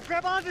 Rachel,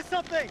 grab onto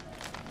something!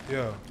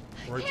 Yeah.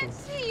 Rachel, Can't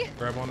see.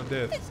 grab on the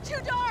death. It's too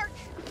dark.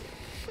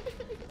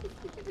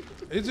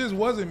 It just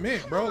wasn't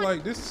meant, bro.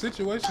 Like, this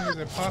situation is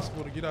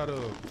impossible to get out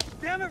of.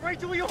 Damn it,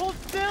 Rachel, will you hold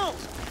still?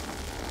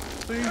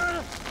 See?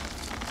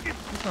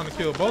 He's trying to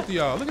kill both of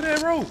y'all. Look at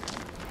that rope.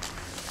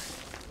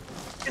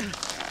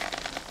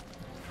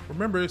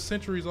 Remember, it's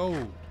centuries old.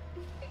 I'm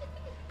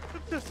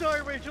so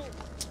sorry, Rachel.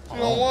 You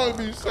don't want to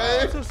be I'm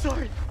saved. so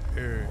sorry.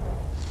 Here.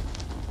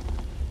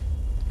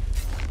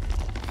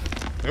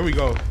 There we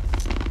go.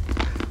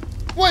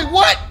 Wait,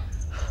 what?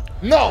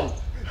 No.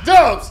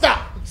 Dub,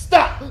 stop.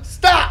 Stop.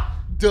 Stop.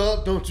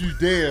 Dub, don't you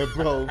dare,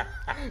 bro.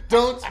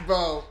 Don't,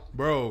 bro.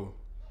 Bro,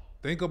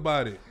 think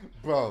about it.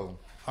 Bro.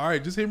 All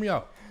right, just hear me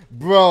out.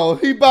 Bro,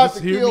 he about Just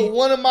to hear kill me.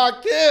 one of my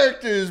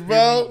characters,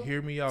 bro.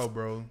 Hear me out,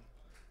 bro.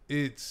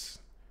 It's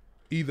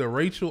either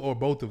Rachel or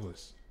both of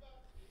us.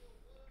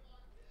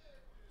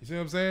 You see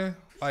what I'm saying?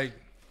 Like,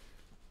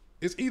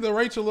 it's either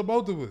Rachel or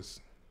both of us.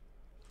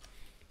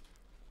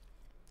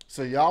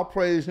 So y'all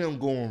praise him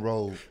going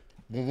rogue.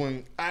 But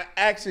when I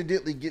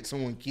accidentally get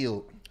someone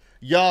killed,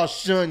 y'all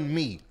shun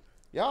me.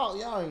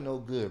 Y'all ain't no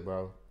good,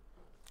 bro.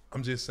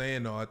 I'm just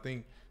saying, though, I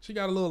think she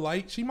got a little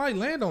light. She might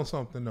land on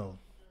something, though.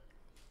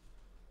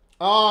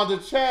 Oh, the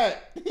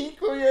chat. He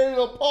created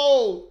a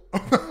poll.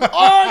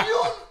 Oh,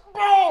 you,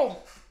 bro.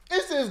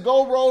 It says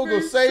go rogue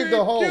or save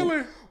the hoe.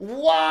 Killer.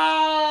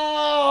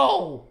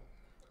 Wow.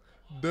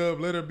 Dub,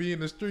 let her be in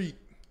the street.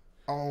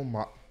 Oh,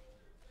 my.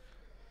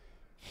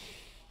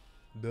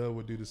 Dub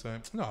would do the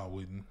same. No, I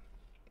wouldn't.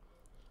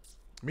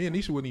 Me and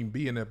Nisha wouldn't even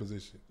be in that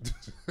position.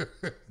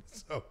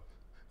 So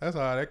that's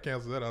how that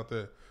cancels that out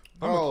there.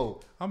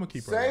 Bro, I'm gonna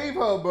keep her save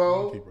alive. her, bro.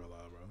 I'm gonna keep her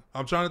alive, bro.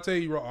 I'm trying to tell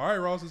you, all right,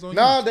 Ross, it's on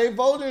Nah, you. they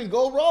voted.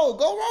 Go rogue.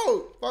 Go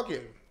rogue. Fuck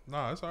it.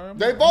 Nah, it's all right.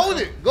 They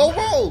voted. Go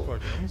rogue. Fuck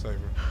it, I'm gonna save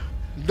her.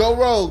 Go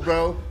rogue,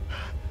 bro.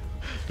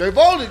 They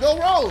voted. Go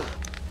rogue.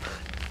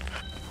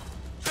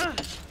 I'm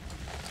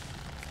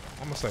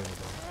gonna save her,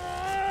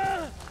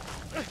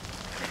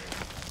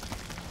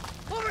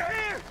 bro. Over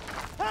here!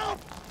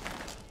 Help!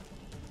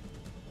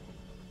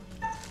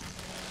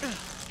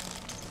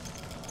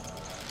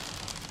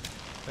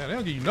 Man, they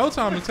don't give you no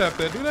time to tap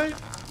that, do they?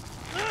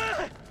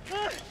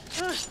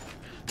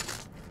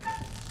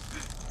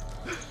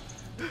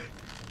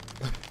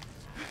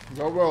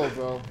 Go roll,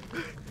 bro.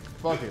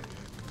 Fuck it.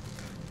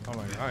 I'm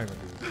like, I ain't gonna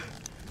do it.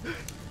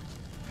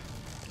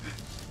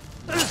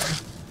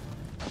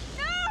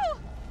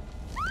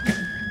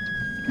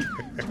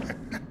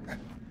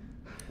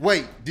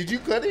 Wait, did you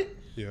cut it?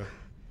 Yeah.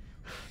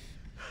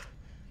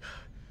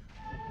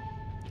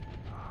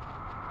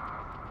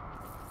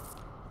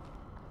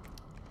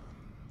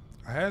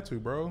 I had to,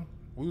 bro.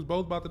 We was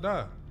both about to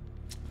die.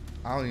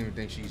 I don't even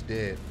think she's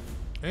dead.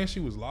 And she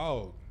was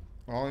loud.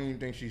 I don't even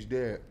think she's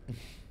dead.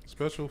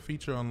 Special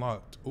feature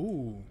unlocked.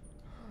 Ooh.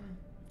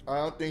 I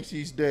don't think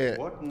she's dead.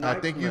 What I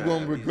think you're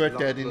gonna regret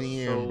that in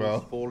the end, bro.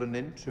 Fallen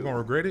into. You gonna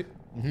regret it?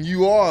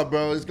 You are,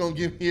 bro. It's gonna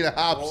give me the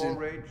option.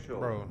 Poor Rachel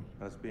Bro.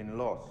 has been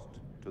lost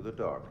to the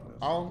darkness.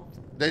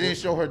 They didn't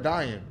show her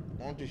dying.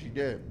 I don't think she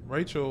dead.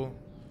 Rachel.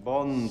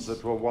 Bonds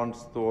that were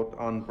once thought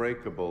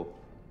unbreakable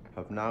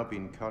have now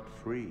been cut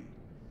free.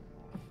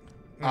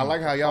 I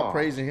like how y'all Ah.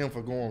 praising him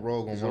for going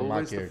rogue on He's one of my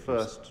always the characters.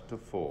 first to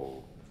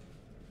fall.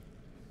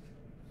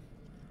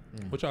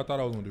 What y'all thought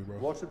I was gonna do, bro?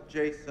 What of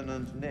Jason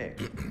and Nick?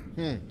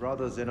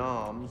 Brothers in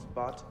arms,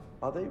 but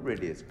are they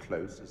really as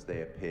close as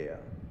they appear?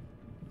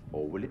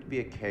 Or will it be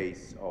a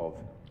case of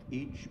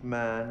each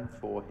man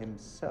for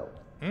himself?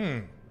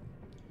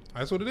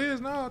 That's what it is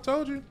now, I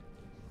told you.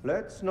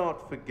 Let's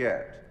not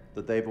forget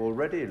that they've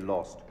already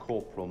lost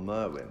Corporal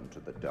Merwin to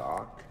the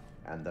dark,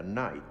 and the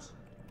night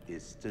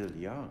is still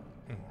young.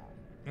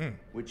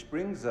 Which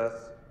brings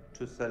us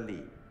to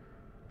Salim.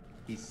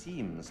 He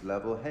seems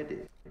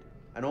level-headed,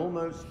 an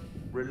almost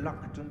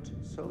reluctant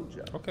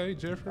soldier. Okay,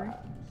 Jeffrey.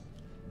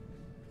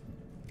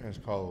 That's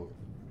cold.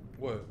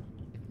 What?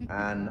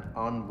 An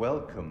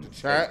unwelcome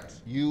Chat,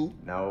 fate you.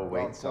 now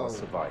awaits our cold.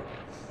 survivors.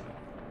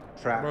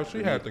 Trapped Bro,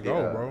 she had to beneath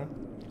go, the bro. earth,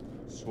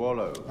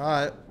 swallowed All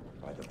right.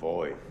 by the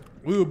void.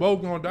 We were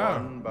both gonna die.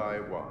 One by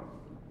one,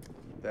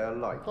 their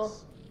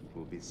lights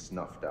will be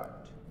snuffed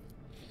out.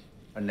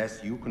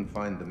 Unless you can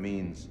find the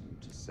means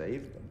to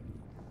save them.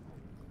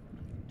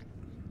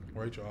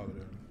 Rachel out of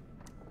there.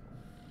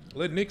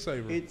 Let Nick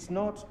save her. It's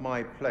not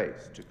my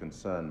place to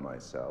concern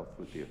myself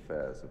with the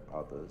affairs of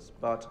others,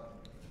 but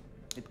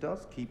it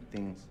does keep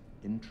things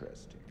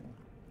interesting.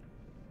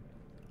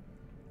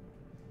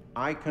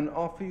 I can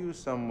offer you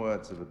some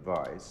words of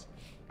advice,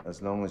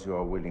 as long as you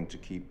are willing to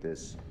keep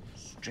this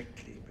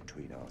strictly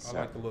between I ourselves.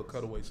 like the little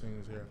cutaway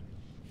scenes here.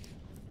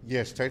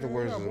 Yes, take the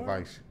words as boy.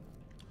 advice.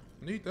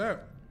 Need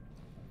that.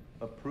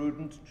 A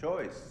prudent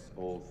choice,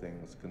 all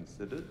things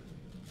considered.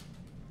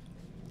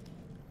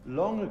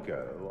 Long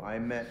ago, I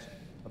met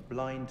a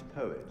blind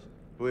poet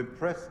who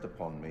impressed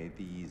upon me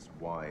these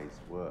wise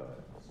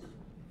words.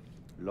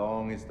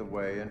 Long is the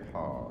way and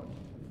hard,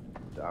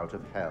 and out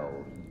of hell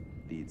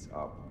leads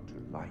up to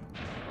light.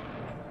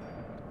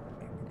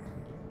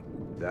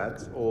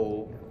 That's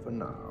all for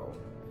now.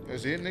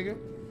 That's it, nigga?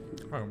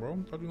 All right, bro.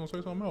 Thought you were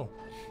gonna say something else.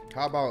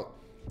 How about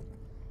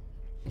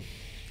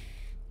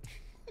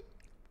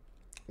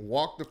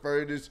walk the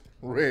furthest,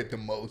 read the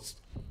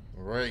most.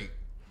 Right.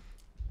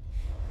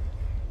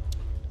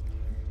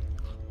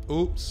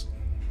 Oops.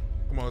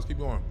 Come on, let's keep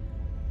going.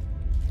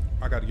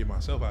 I got to get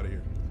myself out of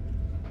here.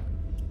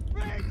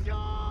 Rachel!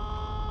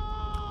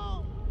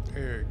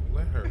 Eric,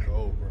 let her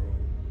go, bro.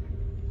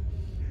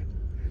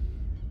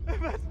 I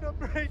messed up,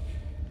 Rach.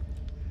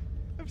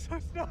 I'm so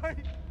sorry.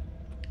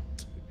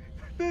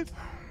 This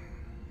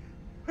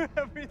for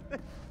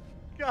everything.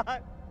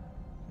 God.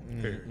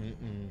 Eric.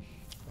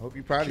 I hope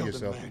you're proud of Killed him,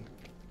 yourself. man.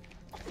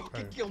 I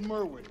fucking Hey. killed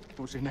Merwin. It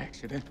was an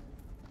accident.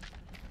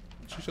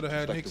 She should have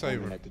had Nick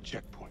save her. At the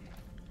checkpoint.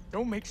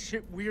 Don't make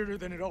shit weirder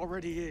than it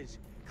already is.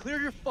 Clear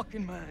your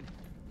fucking mind.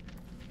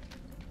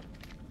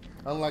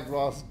 Unlike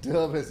Ross,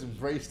 Dub has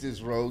embraced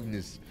his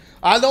rogueness.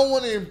 I don't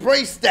want to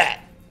embrace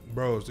that.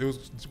 Bro, it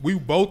was we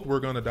both were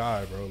gonna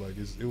die, bro. Like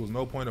it was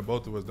no point of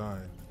both of us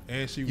dying.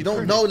 And she was You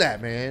don't know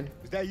that, man.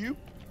 Is that you?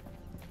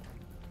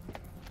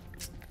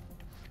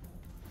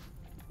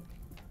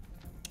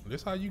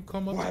 This how you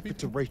come up What to happened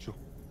to people? Rachel?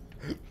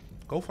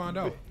 Go find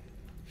out.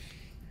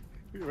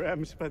 We were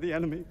ambushed by the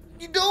enemy.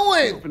 You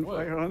doing? Opened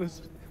fire on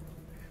us.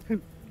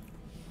 And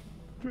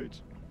Rach,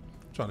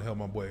 Trying to help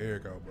my boy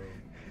Eric out, bro.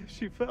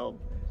 she fell.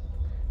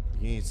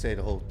 You didn't say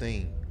the whole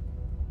thing.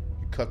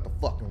 You cut the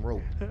fucking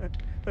rope.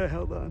 I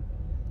held on.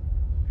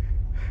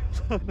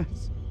 Held on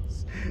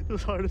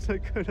as hard as I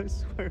could, I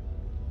swear.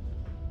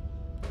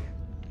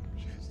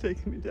 She was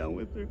taking me down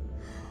with her.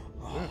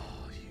 Oh,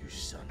 you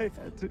son. I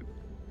had to.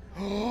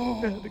 I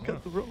had to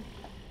cut the rope.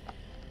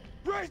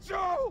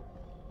 Rachel!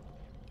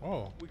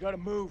 Oh, We gotta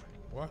move.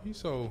 why he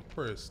so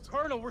pressed?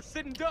 Colonel, we're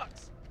sitting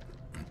ducks.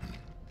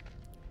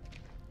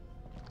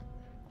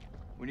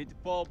 We need to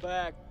fall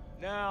back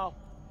now.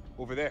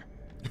 Over there.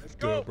 Let's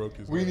go. Dub broke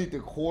his We leg. need to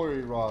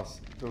quarry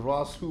Ross. The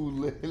Ross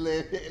who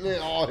let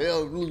all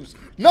hell loose.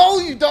 No,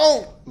 you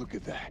don't. Look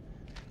at that.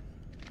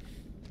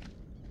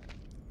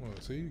 Well,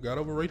 see, you got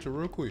over Rachel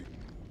real quick.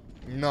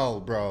 No,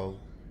 bro.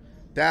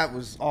 That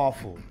was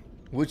awful.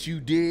 What you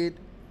did,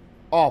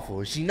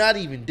 awful. She not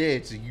even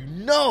dead, so you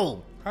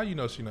know. How you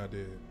know she not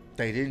dead?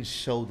 They didn't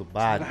show the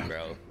body,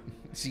 bro.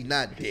 She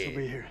not It's over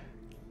dead. here.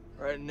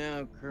 Right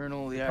now,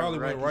 Colonel, the Probably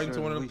went Iraqis right are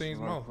into one of the them things'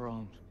 least of our mouth.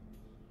 problems.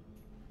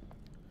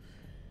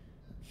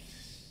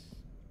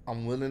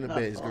 I'm willing to Not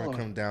bet it's gonna following.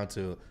 come down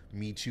to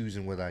me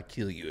choosing whether I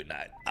kill you or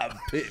not. I'm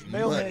betting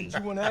Mailman, money.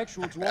 you want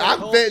actual to all I'm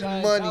call betting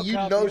signs, money. how You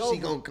copy know she over.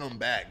 gonna come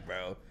back,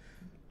 bro.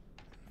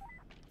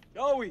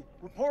 Joey,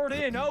 report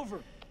in,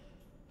 over.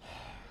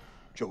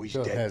 Joey's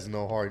Joe dead. has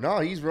no heart. No,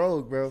 he's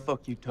rogue, bro. What the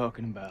fuck you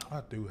talking about?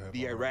 I do have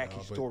The a heart Iraqis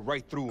now, but tore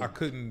right through him. I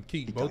couldn't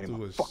keep He both died in of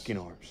my us. fucking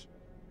arms.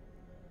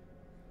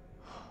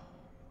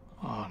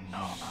 Oh, no,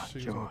 not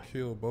She's Joey. gonna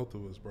kill both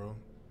of us, bro.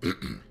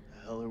 The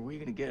hell are we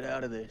gonna get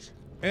out of this?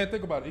 And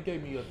think about it. It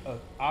gave me an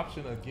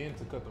option again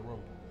to cut the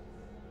rope.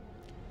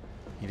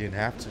 He didn't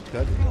have to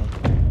cut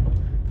it.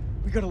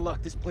 We gotta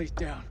lock this place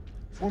down.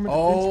 Form a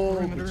Oh,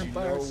 defense but perimeter you and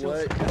fire know ourselves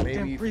what? some goddamn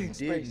Maybe if breathing you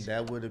didn't, space.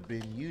 that would have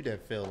been you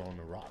that fell on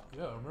the rock.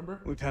 Yeah,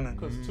 remember? Lieutenant.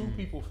 Because two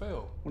people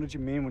fell. What did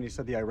you mean when you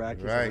said the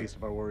Iraqis are Right. the least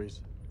of our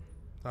worries?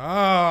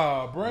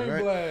 Ah, brain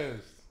Right.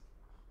 blast.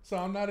 So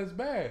I'm not as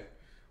bad.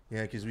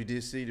 Yeah, because we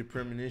did see the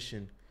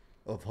premonition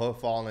of her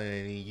falling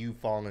and you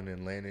falling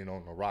and landing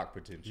on the rock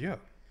potentially. Yeah.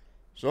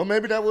 So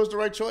maybe that was the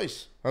right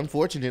choice.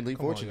 Unfortunately,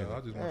 Come on, fortunately.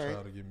 y'all. I just want All y'all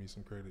right. to give me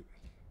some credit.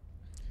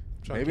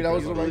 I'm trying to Maybe keep that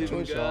was the everybody- right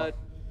choice, y'all.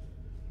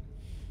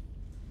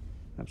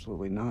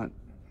 Absolutely not.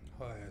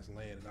 Her ass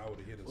landed. I would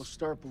have hit a We'll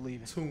start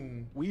believing.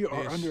 tomb. We are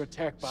and under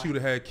attack by... She would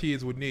have had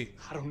kids with Nick.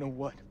 I don't know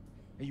what.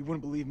 And you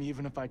wouldn't believe me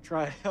even if I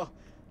tried. Hell,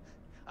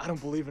 I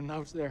don't believe in I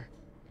was there.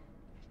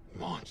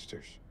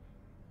 Monsters.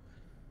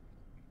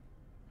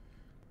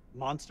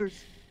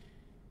 Monsters?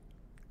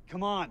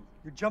 Come on,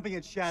 you're jumping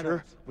at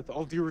shadows. Sir, with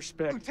all due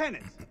respect.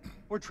 Lieutenant,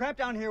 we're trapped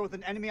down here with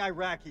an enemy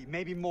Iraqi,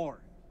 maybe more.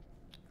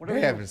 Whatever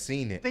They you haven't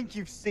seen it. think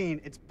you've seen,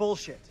 it's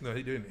bullshit. No,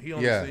 he didn't. He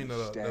only Yeah. seen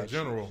the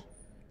general.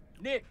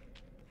 Nick,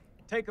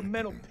 take a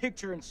mental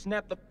picture and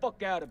snap the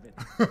fuck out of it.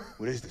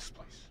 What is this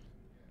place?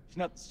 It's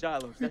not the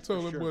silos, He that's for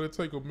told him sure. boy to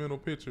take a mental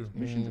picture.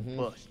 Mission's a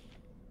bust.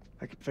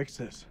 I can fix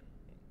this.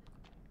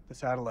 The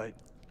satellite.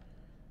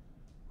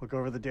 Look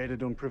over the data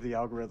to improve the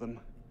algorithm.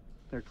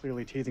 They're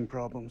clearly teething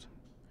problems.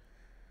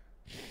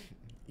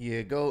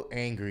 Yeah, go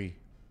angry.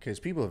 Because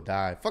people have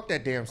died. Fuck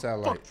that damn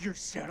satellite. Fuck your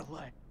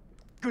satellite.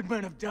 Good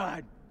men have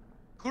died.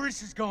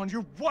 Clarissa's gone.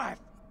 Your wife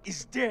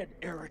is dead,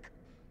 Eric.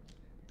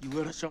 You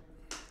let us up.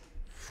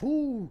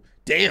 Whew.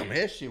 Damn,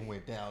 that shit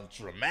went down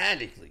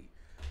dramatically.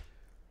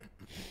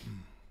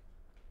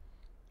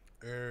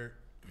 Eric.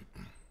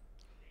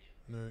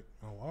 Nick.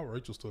 Oh, wow,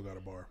 Rachel still got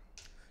a bar.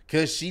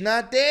 Because she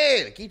not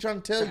dead. I keep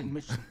trying to tell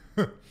you.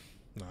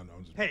 No,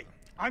 I'm just... Hey,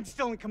 I'm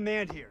still in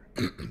command here.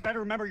 You better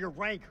remember your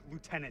rank,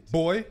 Lieutenant.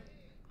 Boy.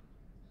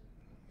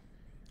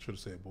 Should have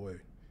said boy.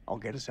 I'll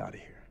get us out of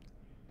here.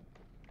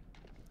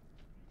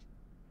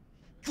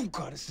 You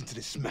got us into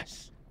this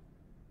mess.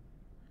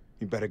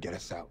 You better get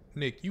us out.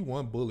 Nick, you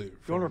one bullet.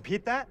 You want to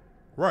repeat that?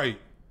 Right.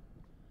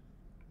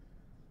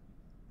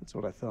 That's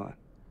what I thought.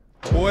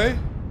 Boy.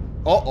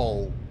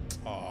 Uh-oh.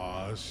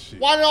 Aw, shit.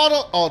 Why did all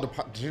the... Oh,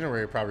 the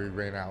generator probably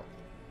ran out.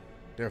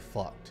 They're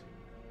fucked.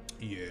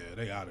 Yeah,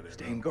 they out of there.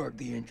 Stay and guard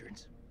the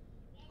entrance.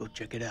 Go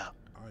check it out.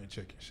 I ain't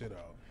checking shit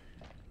out.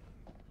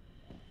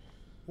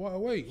 Why?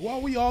 Wait. Why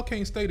we all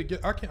can't stay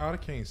together? I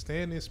can't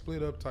stand this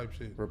split up type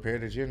shit. Repair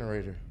the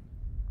generator.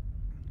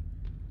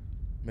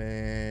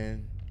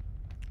 Man.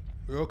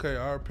 Okay,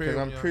 I repair. Because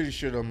I'm pretty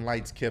sure them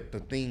lights kept the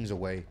things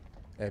away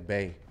at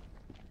bay.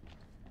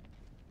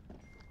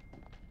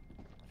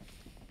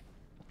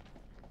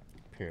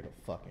 Repair the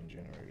fucking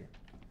generator.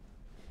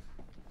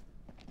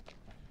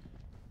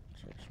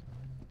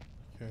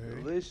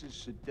 Okay. So this is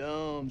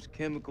Saddam's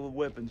chemical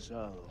weapon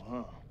silo,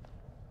 huh?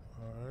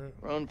 Alright.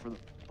 Run for the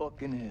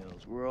fucking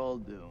hills. We're all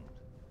doomed.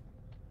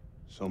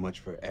 So much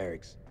for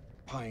Eric's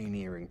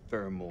pioneering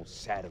thermal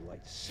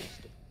satellite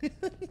system.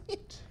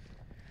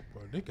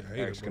 Bro, nigga hate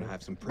Eric's it, gonna bro.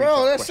 have some pretty Bro,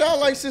 tough that questions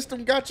satellite to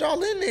system got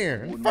y'all in there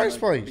in the Wouldn't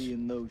first like to place. be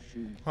in those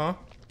shoes. Huh?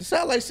 The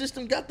satellite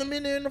system got them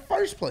in there in the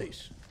first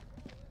place.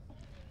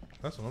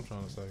 That's what I'm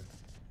trying to say.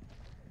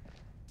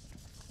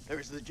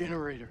 There's the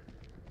generator.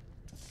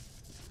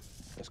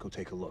 Let's go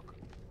take a look.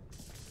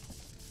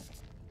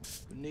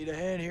 We need a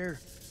hand here.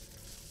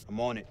 I'm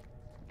on it.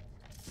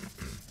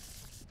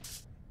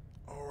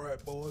 All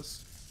right,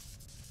 boys.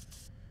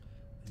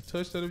 You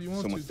touch that if you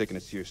want Someone's to. taking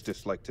a serious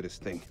dislike to this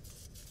thing.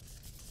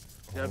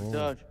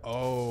 Sabotage.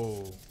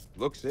 Oh.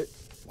 Looks it.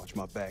 Watch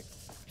my back.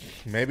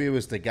 Maybe it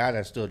was the guy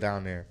that's still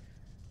down there.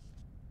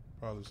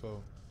 Probably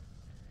so.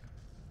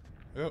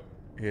 Yep.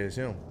 Yeah, it's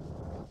him.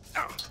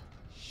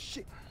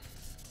 Shit.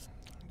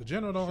 The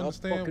general don't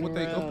Stop understand fucking what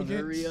they up around,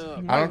 against. hurry up. He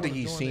I might don't think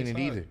wanna he's join seen their it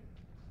side. either.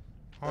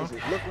 Huh? Does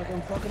it look like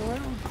I'm fucking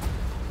around?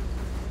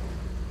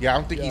 Yeah, I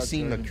don't think Yeah, he's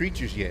seen the Jordan.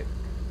 creatures yet.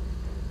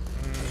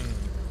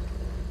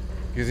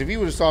 Because if he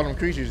would have saw them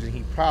creatures, then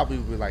he probably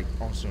would be like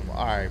on some,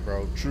 all right,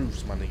 bro,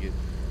 truce, my nigga.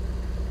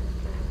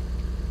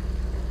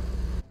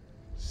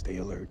 Stay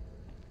alert.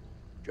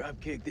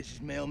 Dropkick, this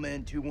is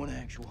Mailman 2-1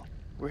 actual.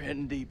 We're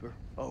heading deeper.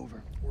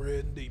 Over. We're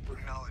heading deeper.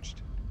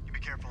 Acknowledged. You be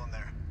careful in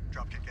there.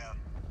 Dropkick out.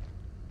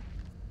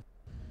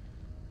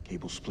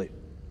 Cable split.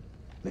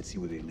 Let's see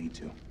where they lead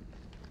to.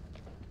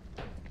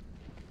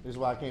 This is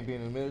why I can't be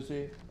in the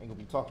military. Ain't gonna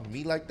be talking to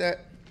me like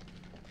that.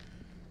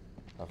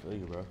 I feel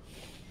you, bro.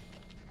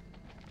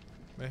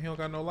 Man, he don't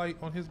got no light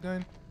on his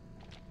gun.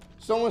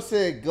 Someone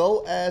said,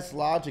 go ask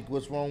Logic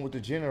what's wrong with the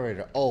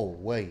generator. Oh,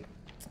 wait.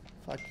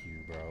 Fuck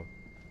you, bro.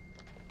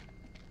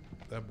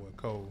 That boy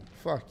cold.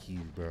 Fuck you,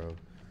 bro.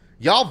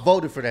 Y'all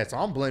voted for that, so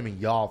I'm blaming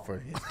y'all for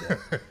his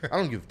death. I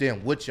don't give a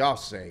damn what y'all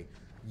say.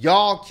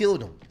 Y'all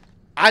killed him.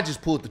 I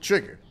just pulled the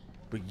trigger.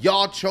 But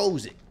y'all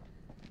chose it.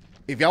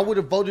 If y'all would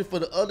have voted for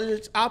the other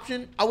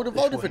option, I would have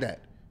voted for that.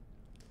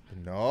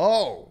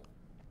 No.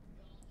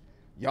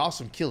 Y'all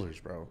some killers,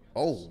 bro.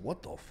 Oh,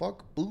 what the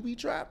fuck? Booby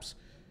traps?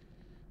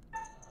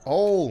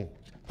 Oh.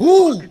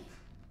 Who?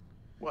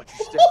 Watch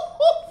your step.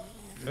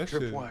 That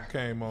shit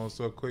came on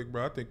so quick,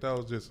 bro. I think that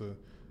was just a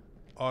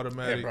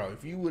automatic. Hey, bro,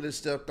 if you would have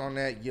stepped on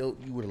that, you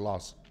would have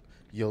lost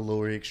your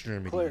lower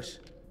extremities.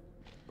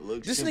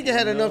 This nigga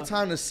had enough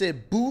time to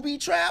set booby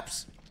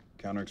traps?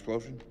 Counter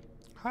explosion?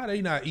 How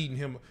they not eating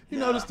him? You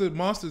notice the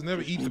monsters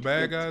never eat the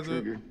bad guys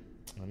up?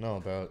 I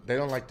know, bro. They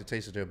don't like the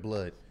taste of their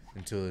blood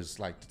until it's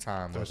like the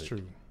time That's of it.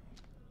 true.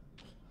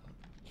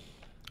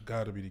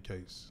 Gotta be the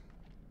case.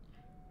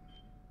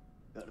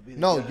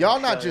 No, y'all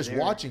not just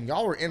watching.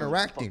 Y'all were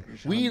interacting.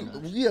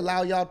 We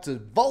allow y'all to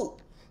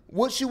vote.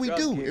 What should we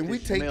do? And we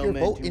take your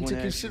vote into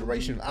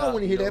consideration. I don't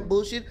want to hear that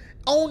bullshit.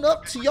 Own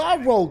up to y'all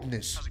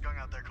rogueness. How's it going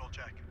out there,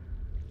 Kolchak?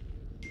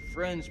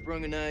 Friend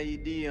sprung an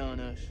IED on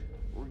us.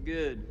 We're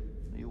good.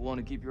 You'll want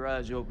to keep your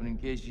eyes open in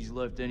case she's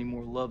left any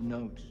more love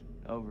notes.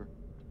 Over.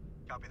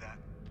 Copy that.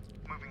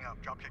 Moving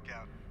up. Dropkick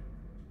out.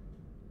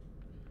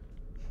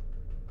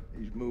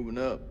 He's moving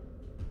up.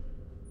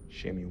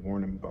 Shame you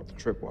warned him about the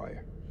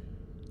tripwire.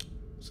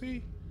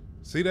 See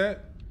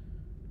that?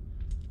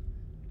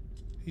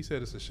 He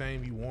said it's a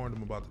shame you warned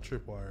him about the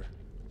tripwire.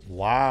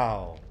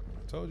 Wow.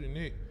 I told you,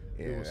 Nick.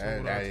 Yeah, it was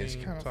that is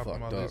kind of talking fucked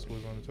about up. this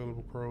was on the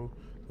Terrible Crow,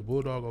 the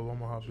Bulldog of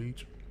Omaha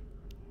Beach.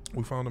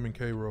 We found him in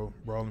Cairo,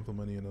 brawling for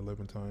money in the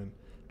Levantine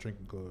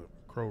drinking club.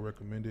 Crow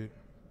recommended.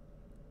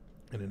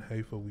 And in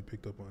Haifa, we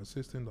picked up on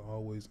assistant, the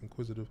always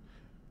inquisitive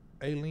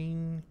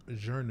Aileen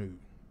Jernu.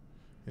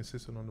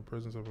 Insisted on the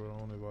presence of her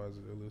own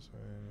advisor, Ellis,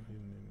 and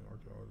hidden in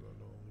archaeology,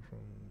 only from.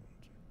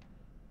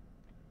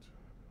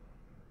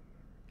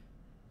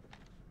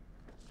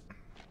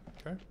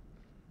 Okay.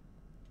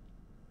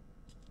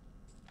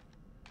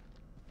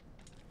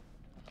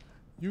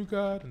 You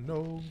gotta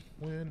know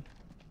when.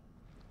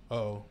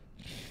 Uh-oh.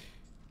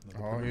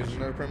 Oh, here's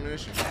another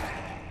premonition.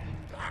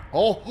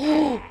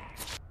 Oh!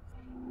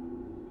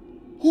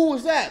 Who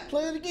was that?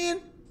 Play it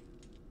again.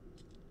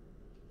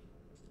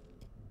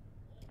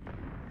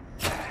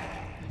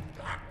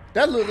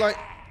 That looked like,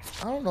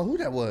 I don't know who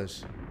that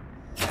was.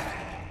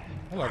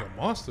 Like a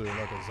monster,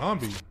 like a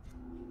zombie.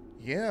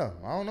 Yeah,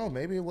 I don't know.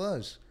 Maybe it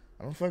was.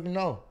 I don't fucking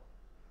know.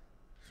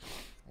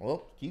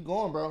 Well, keep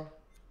going, bro.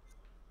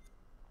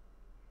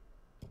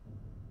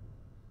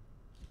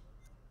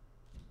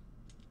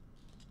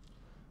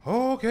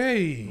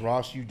 Okay.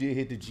 Ross, you did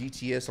hit the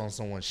GTS on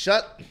someone.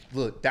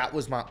 Look, that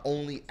was my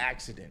only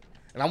accident.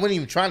 And I wasn't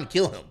even trying to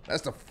kill him.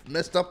 That's the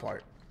messed up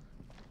part.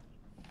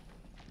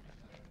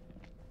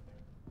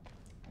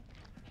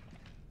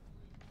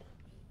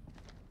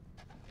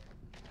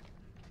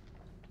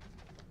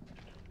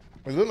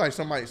 It looked like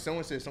someone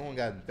said someone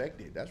got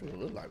infected. That's what it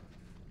looked like.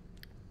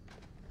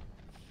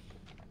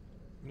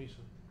 Nisha,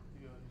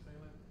 you saying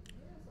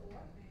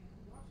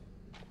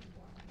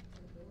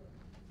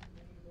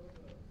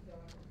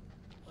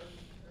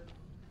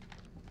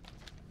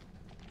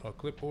that? A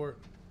clipboard.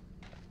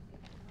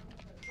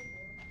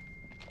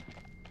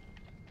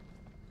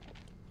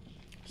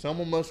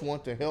 Someone must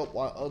want to help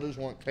while others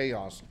want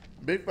chaos.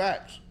 Big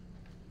facts.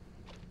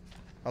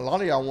 A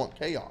lot of y'all want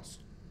chaos.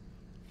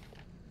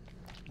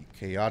 You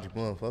chaotic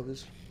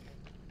motherfuckers.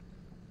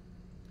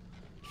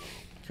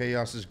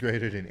 Chaos is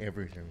greater than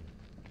everything.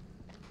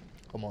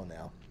 Come on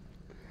now.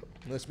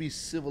 Let's be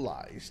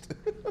civilized.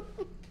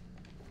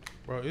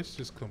 Bro, it's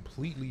just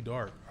completely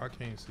dark. I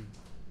can't see.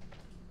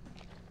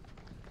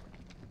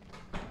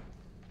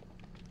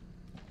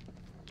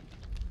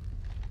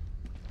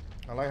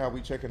 I like how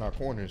we checking our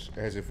corners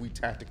as if we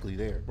tactically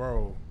there.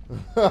 Bro.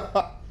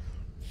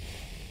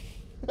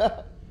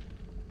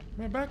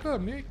 Man, back up,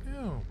 Nick.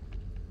 Damn.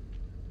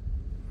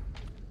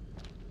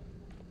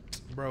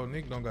 Bro,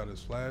 Nick don't got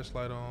his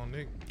flashlight on.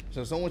 Nick.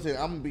 So someone said,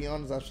 I'm going to be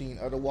honest, I've seen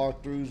other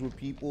walkthroughs with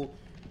people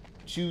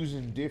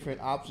choosing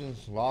different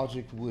options.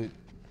 Logic would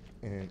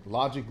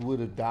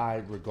have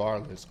died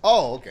regardless.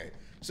 Oh, okay.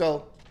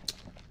 So.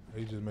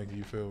 He just making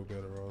you feel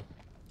better, bro.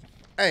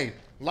 Hey,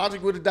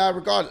 Logic would have died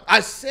regardless.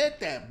 I said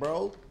that,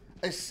 bro.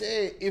 I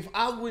said if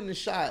I wouldn't have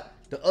shot,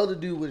 the other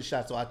dude would have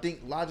shot. So I think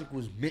Logic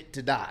was meant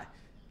to die.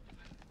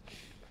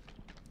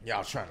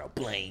 Y'all trying to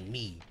blame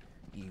me.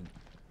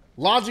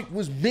 Logic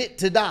was meant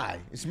to die.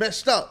 It's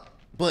messed up.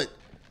 But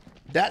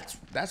that's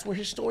where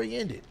his story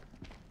ended.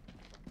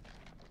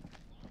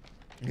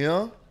 You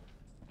know?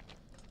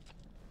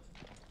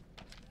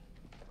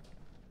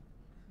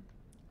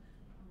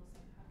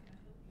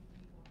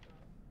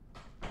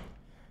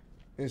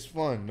 It's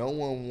fun. No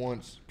one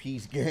wants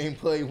peace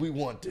gameplay. We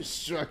want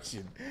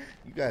destruction.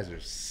 You guys are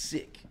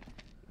sick.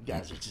 You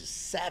guys are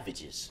just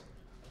savages.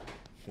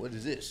 What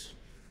is this?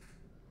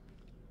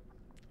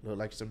 Look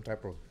like some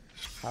type of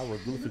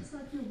hieroglyphic. Looks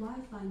like your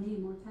Wi-Fi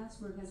name or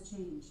password has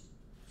changed.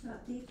 To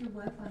update your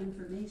Wi-Fi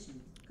information,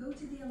 go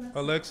to the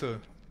Alexa.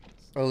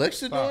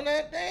 Alexa doing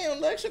that? Damn,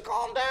 Alexa,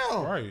 calm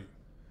down. Right.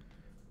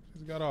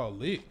 She's got all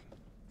lit.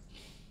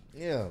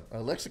 Yeah,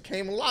 Alexa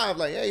came alive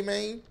like, hey,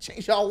 man,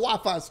 change y'all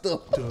Wi-Fi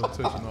stuff.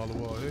 Touching all the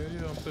walls.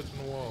 Yeah, I'm touching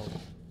the wall.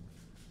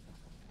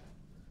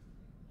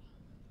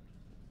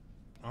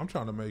 I'm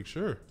trying to make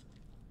sure.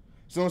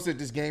 Someone said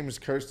this game is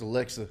cursed,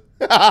 Alexa.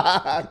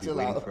 Chill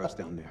out. For us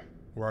down there.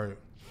 Right.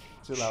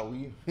 Chill out.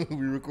 We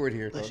record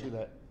here. Don't do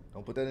that.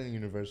 Don't put that in the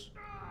universe.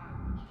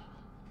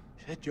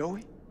 Is that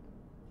Joey?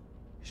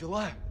 He's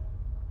alive.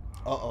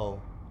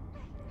 Uh-oh.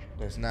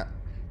 That's not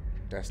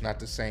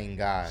the same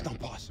guy. It's not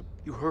possible.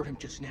 You heard him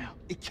just now.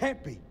 It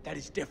can't be. That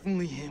is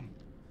definitely him.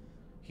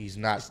 He's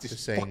not It's the this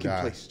same fucking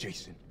guy. place,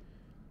 Jason.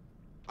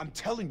 I'm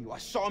telling you, I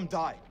saw him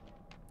die.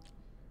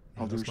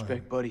 All due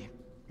respect, buddy.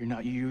 You're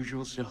not your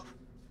usual self.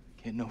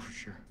 Can't know for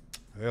sure.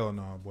 Hell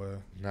no, boy.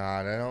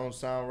 Nah, that don't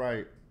sound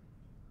right.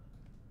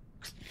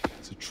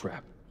 It's a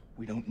trap.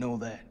 We don't know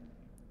that.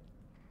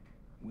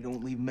 We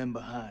don't leave men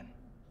behind.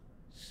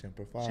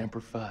 Semper Fi.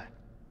 Semper Fi.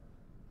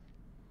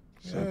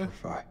 Semper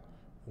Fi.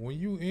 When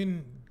you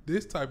in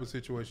this type of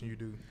situation, you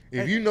do.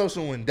 If you know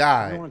someone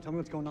died. You want to tell me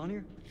what's going on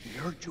here? We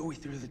heard Joey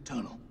through the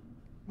tunnel.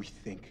 We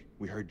think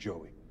we heard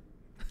Joey.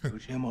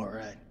 It's him, all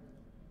right.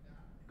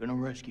 Gonna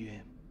rescue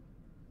him.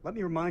 Let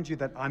me remind you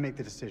that I make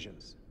the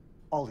decisions.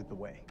 I'll lead the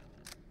way.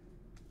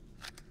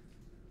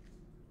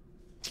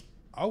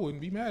 I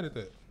wouldn't be mad at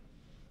that.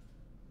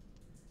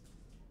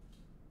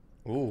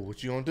 Oh,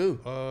 what you gonna do?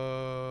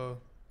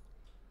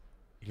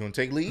 You gonna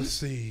take lead? Let's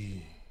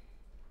see.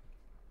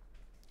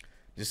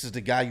 This is the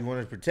guy you want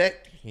to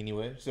protect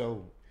anyway,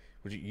 so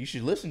you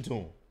should listen to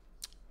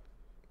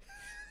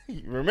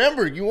him.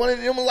 Remember, you wanted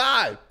him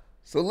alive,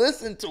 so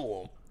listen to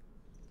him.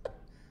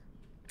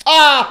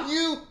 Ah,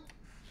 you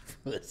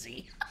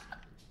pussy.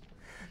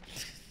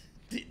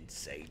 Didn't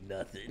say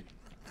nothing.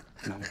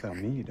 Not without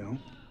me, you don't.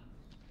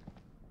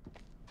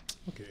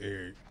 Look at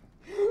Eric.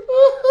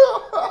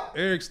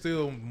 Eric's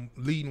still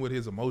leading with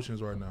his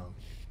emotions right now.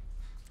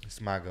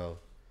 It's my goal.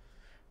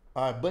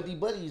 All right,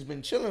 Buddy's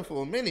been chilling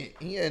for a minute.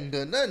 He hadn't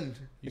done nothing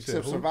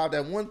except survive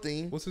that one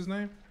thing. What's his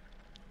name?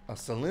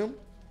 Salim.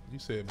 You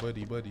said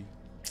Buddy.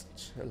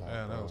 Chill out.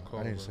 Man, that was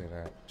cold. I didn't bro. say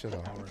that. Chill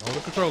out. Hold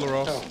the controller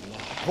off.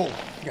 Oh,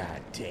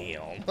 god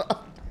damn.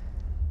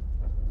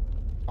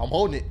 I'm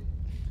holding it.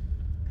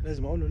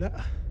 لازم اقول له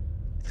لا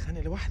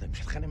تتخانق لوحدك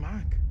مش هتخانق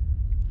معاك.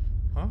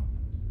 Huh?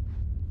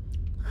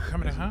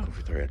 Coming لازم يكون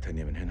في طريقة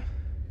تانية من هنا.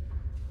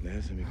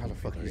 لازم How the يكون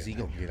في fuck is he طريقة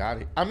gonna تانية. get out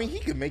of it? I mean, he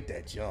could make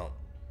that jump.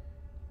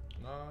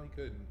 Nah, he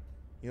couldn't.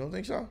 You don't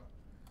think so?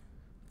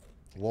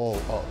 Whoa.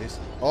 Oh, it's.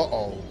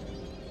 Uh-oh.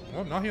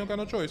 Well, now he don't got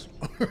no choice.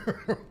 Oh,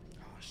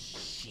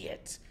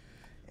 shit.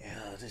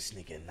 Yeah, this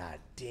nigga not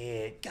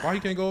dead. God. Why he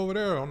can't go over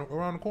there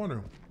around the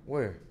corner?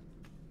 Where?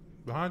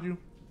 Behind you?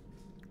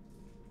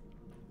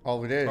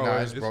 Over there? Oh, Nah,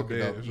 it's it's a broken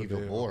dead- up it's a even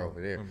dead- more okay.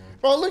 over there. Never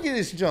mind. Bro, look at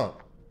this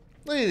jump.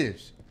 Look at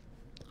this.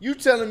 You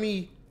telling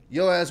me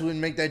your ass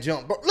wouldn't make that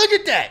jump? Bro, look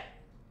at that.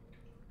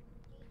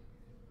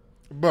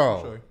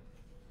 Bro.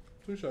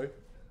 Touche.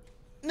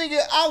 Nigga,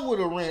 I would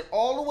have ran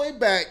all the way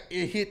back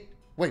and hit.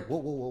 Wait,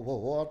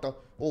 whoa. I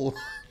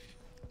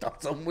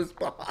thought something was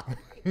behind.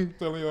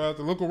 Telling you I have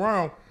to look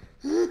around.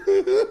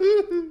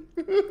 Oh,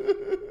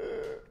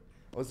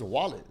 it's a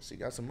wallet. She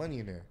got some money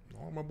in there.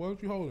 Oh, my boy,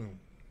 what you holding?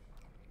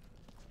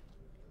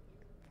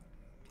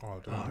 Oh,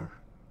 damn.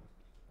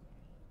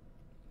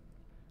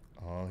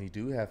 Oh, he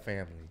do have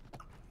family.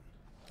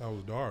 That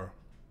was Dara.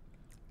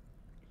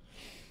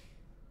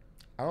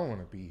 I don't want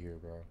to be here,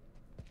 bro.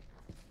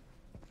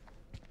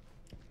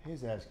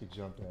 His ass get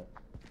jumped at.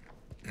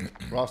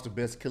 Ross the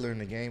best killer in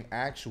the game.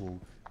 Actual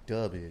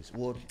Dub is.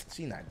 Well,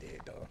 she not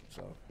dead though.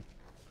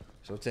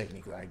 So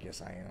technically, I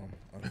guess I am.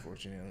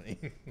 Unfortunately,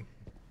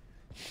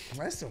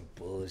 that's some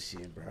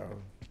bullshit,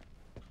 bro.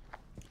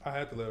 I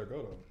had to let her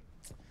go though.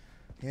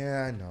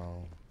 Yeah, I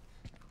know.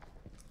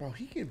 Bro,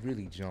 he could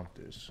really jump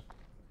this.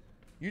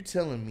 You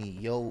telling me,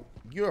 yo,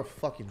 you're a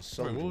fucking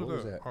soldier. Wait, what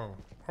was that? Oh,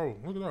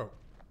 look at that.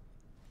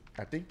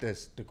 I think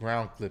that's the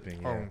ground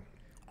clipping. Yeah.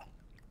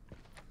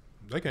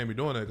 They can't be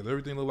doing that because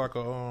everything look like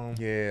a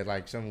Yeah,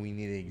 like something we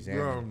need to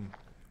examine.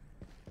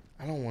 Yeah.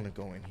 I don't want to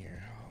go in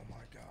here. Oh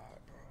my god,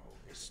 bro,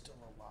 it's still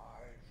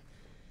alive.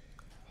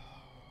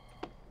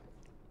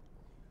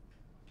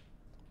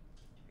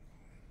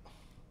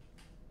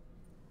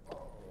 Oh,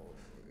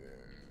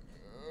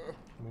 yeah.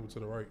 Move to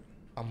the right.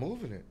 I'm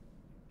moving it.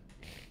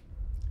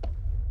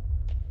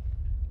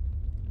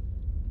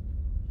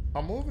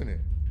 I'm moving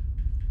it.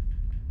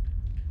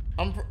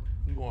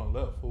 You going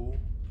left, fool?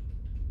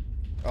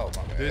 Oh my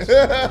bad. This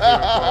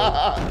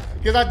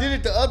Because I did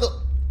it the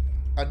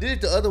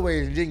other way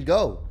and it didn't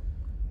go.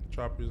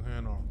 Chop his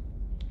hand off.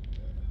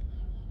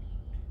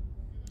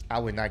 I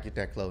would not get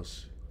that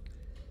close.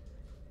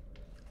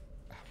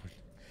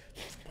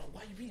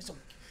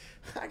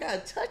 I gotta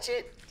touch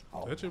it.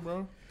 Touch it,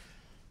 bro.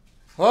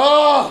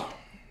 Oh!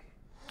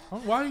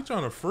 Why are you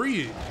trying to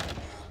free it?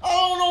 I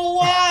don't know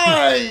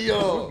why,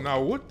 yo.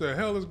 Now, what the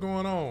hell is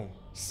going on?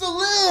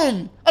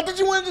 Salim! I thought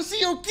you wanted to see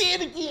your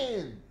kid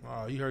again.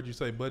 Oh, he heard you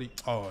say, buddy.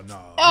 Oh,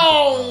 no.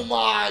 Oh,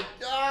 my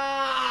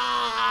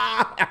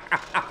God.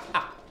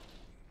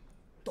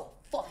 The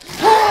fuck?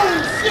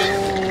 Holy shit!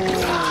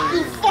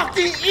 You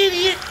fucking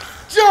idiot!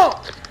 Jump!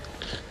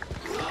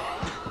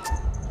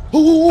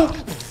 Ooh.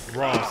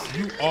 Ross,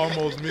 you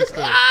almost missed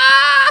that.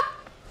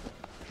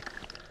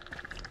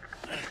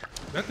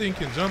 That thing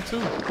can jump too.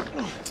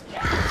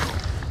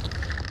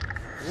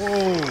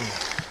 Whoa.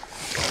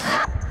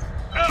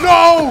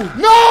 No!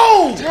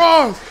 No!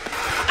 Ross!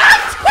 I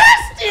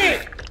pressed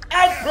it!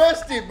 I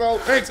pressed it, bro.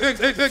 X.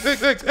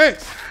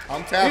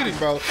 I'm tapping,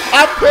 bro.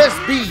 I pressed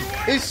B.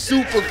 It's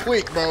super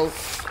quick, bro.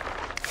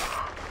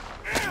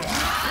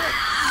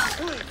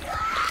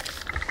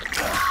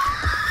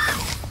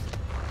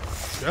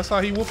 That's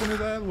how he whooping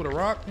his ass with a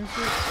rock and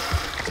shit?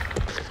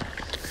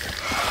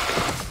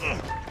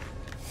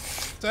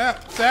 Tap.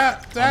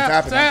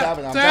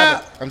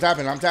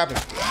 I'm tapping.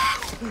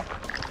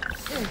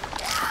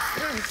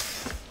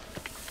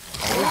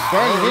 Oh, he's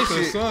burning his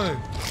shit. Son.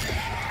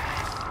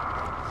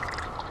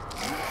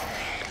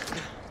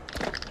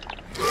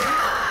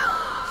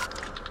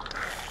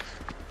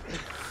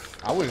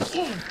 I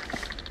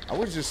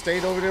would just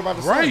stayed over there by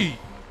the sun. Right.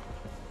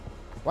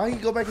 Why he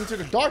go back into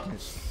the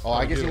darkness? Oh,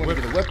 I guess he wanted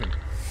to get a weapon.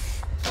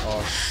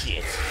 Oh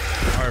shit.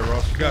 All right,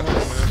 Ross, you got this,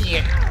 man.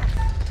 Shit.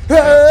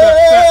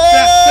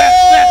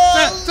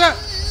 Tap.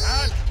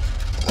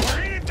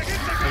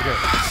 Okay.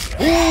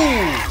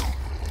 Ooh.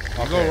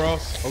 I'll go,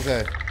 Ross.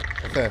 Okay.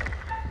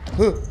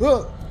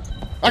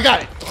 I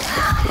got it.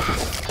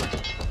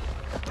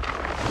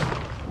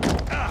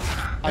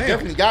 I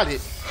definitely got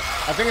it.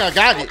 I think I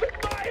got it.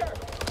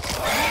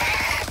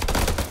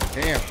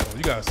 Damn. Oh,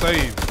 you gotta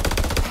save.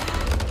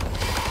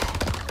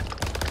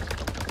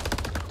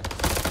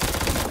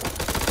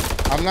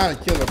 I'm not a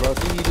killer, bro.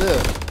 See me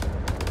live.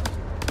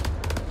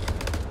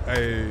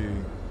 Hey,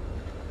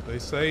 they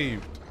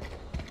saved.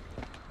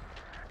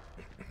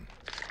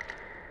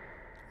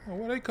 Oh,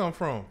 where they come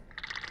from?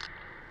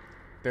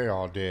 They're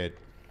all dead.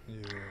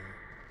 Yeah.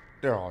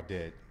 They're all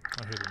dead.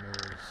 I hear the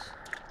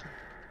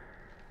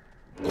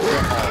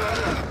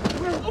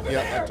noise.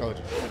 Yep, I told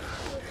you.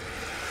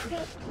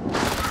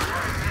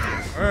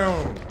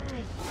 Damn.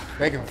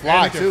 They can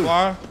fly too.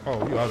 Fly?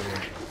 Oh, you out of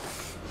there.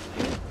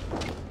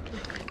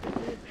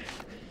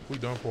 We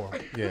done for.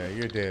 Yeah,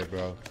 you're dead,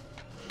 bro.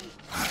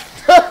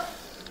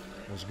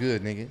 What's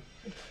good, nigga?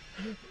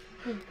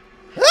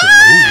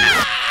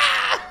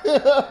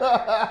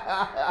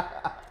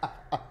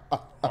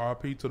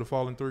 RIP to the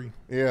fallen three.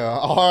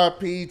 Yeah,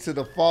 RIP to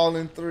the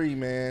fallen three,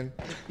 man.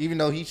 Even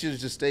though he should have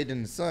just stayed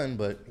in the sun,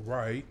 but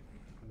right.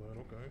 But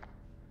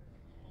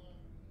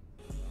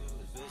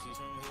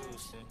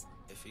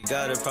If you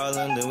got a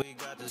problem, then we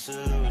got the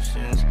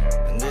solutions.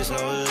 And there's no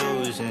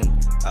illusion.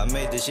 I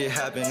made this shit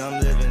happen, I'm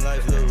living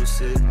life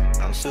lucid.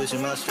 I'm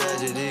switching my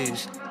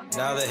strategies.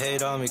 Now they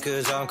hate on me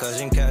cause I'm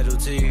causing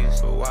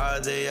casualties. But why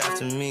are they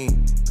after me?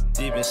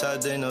 Deep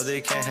inside they know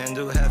they can't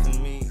handle half of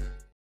me.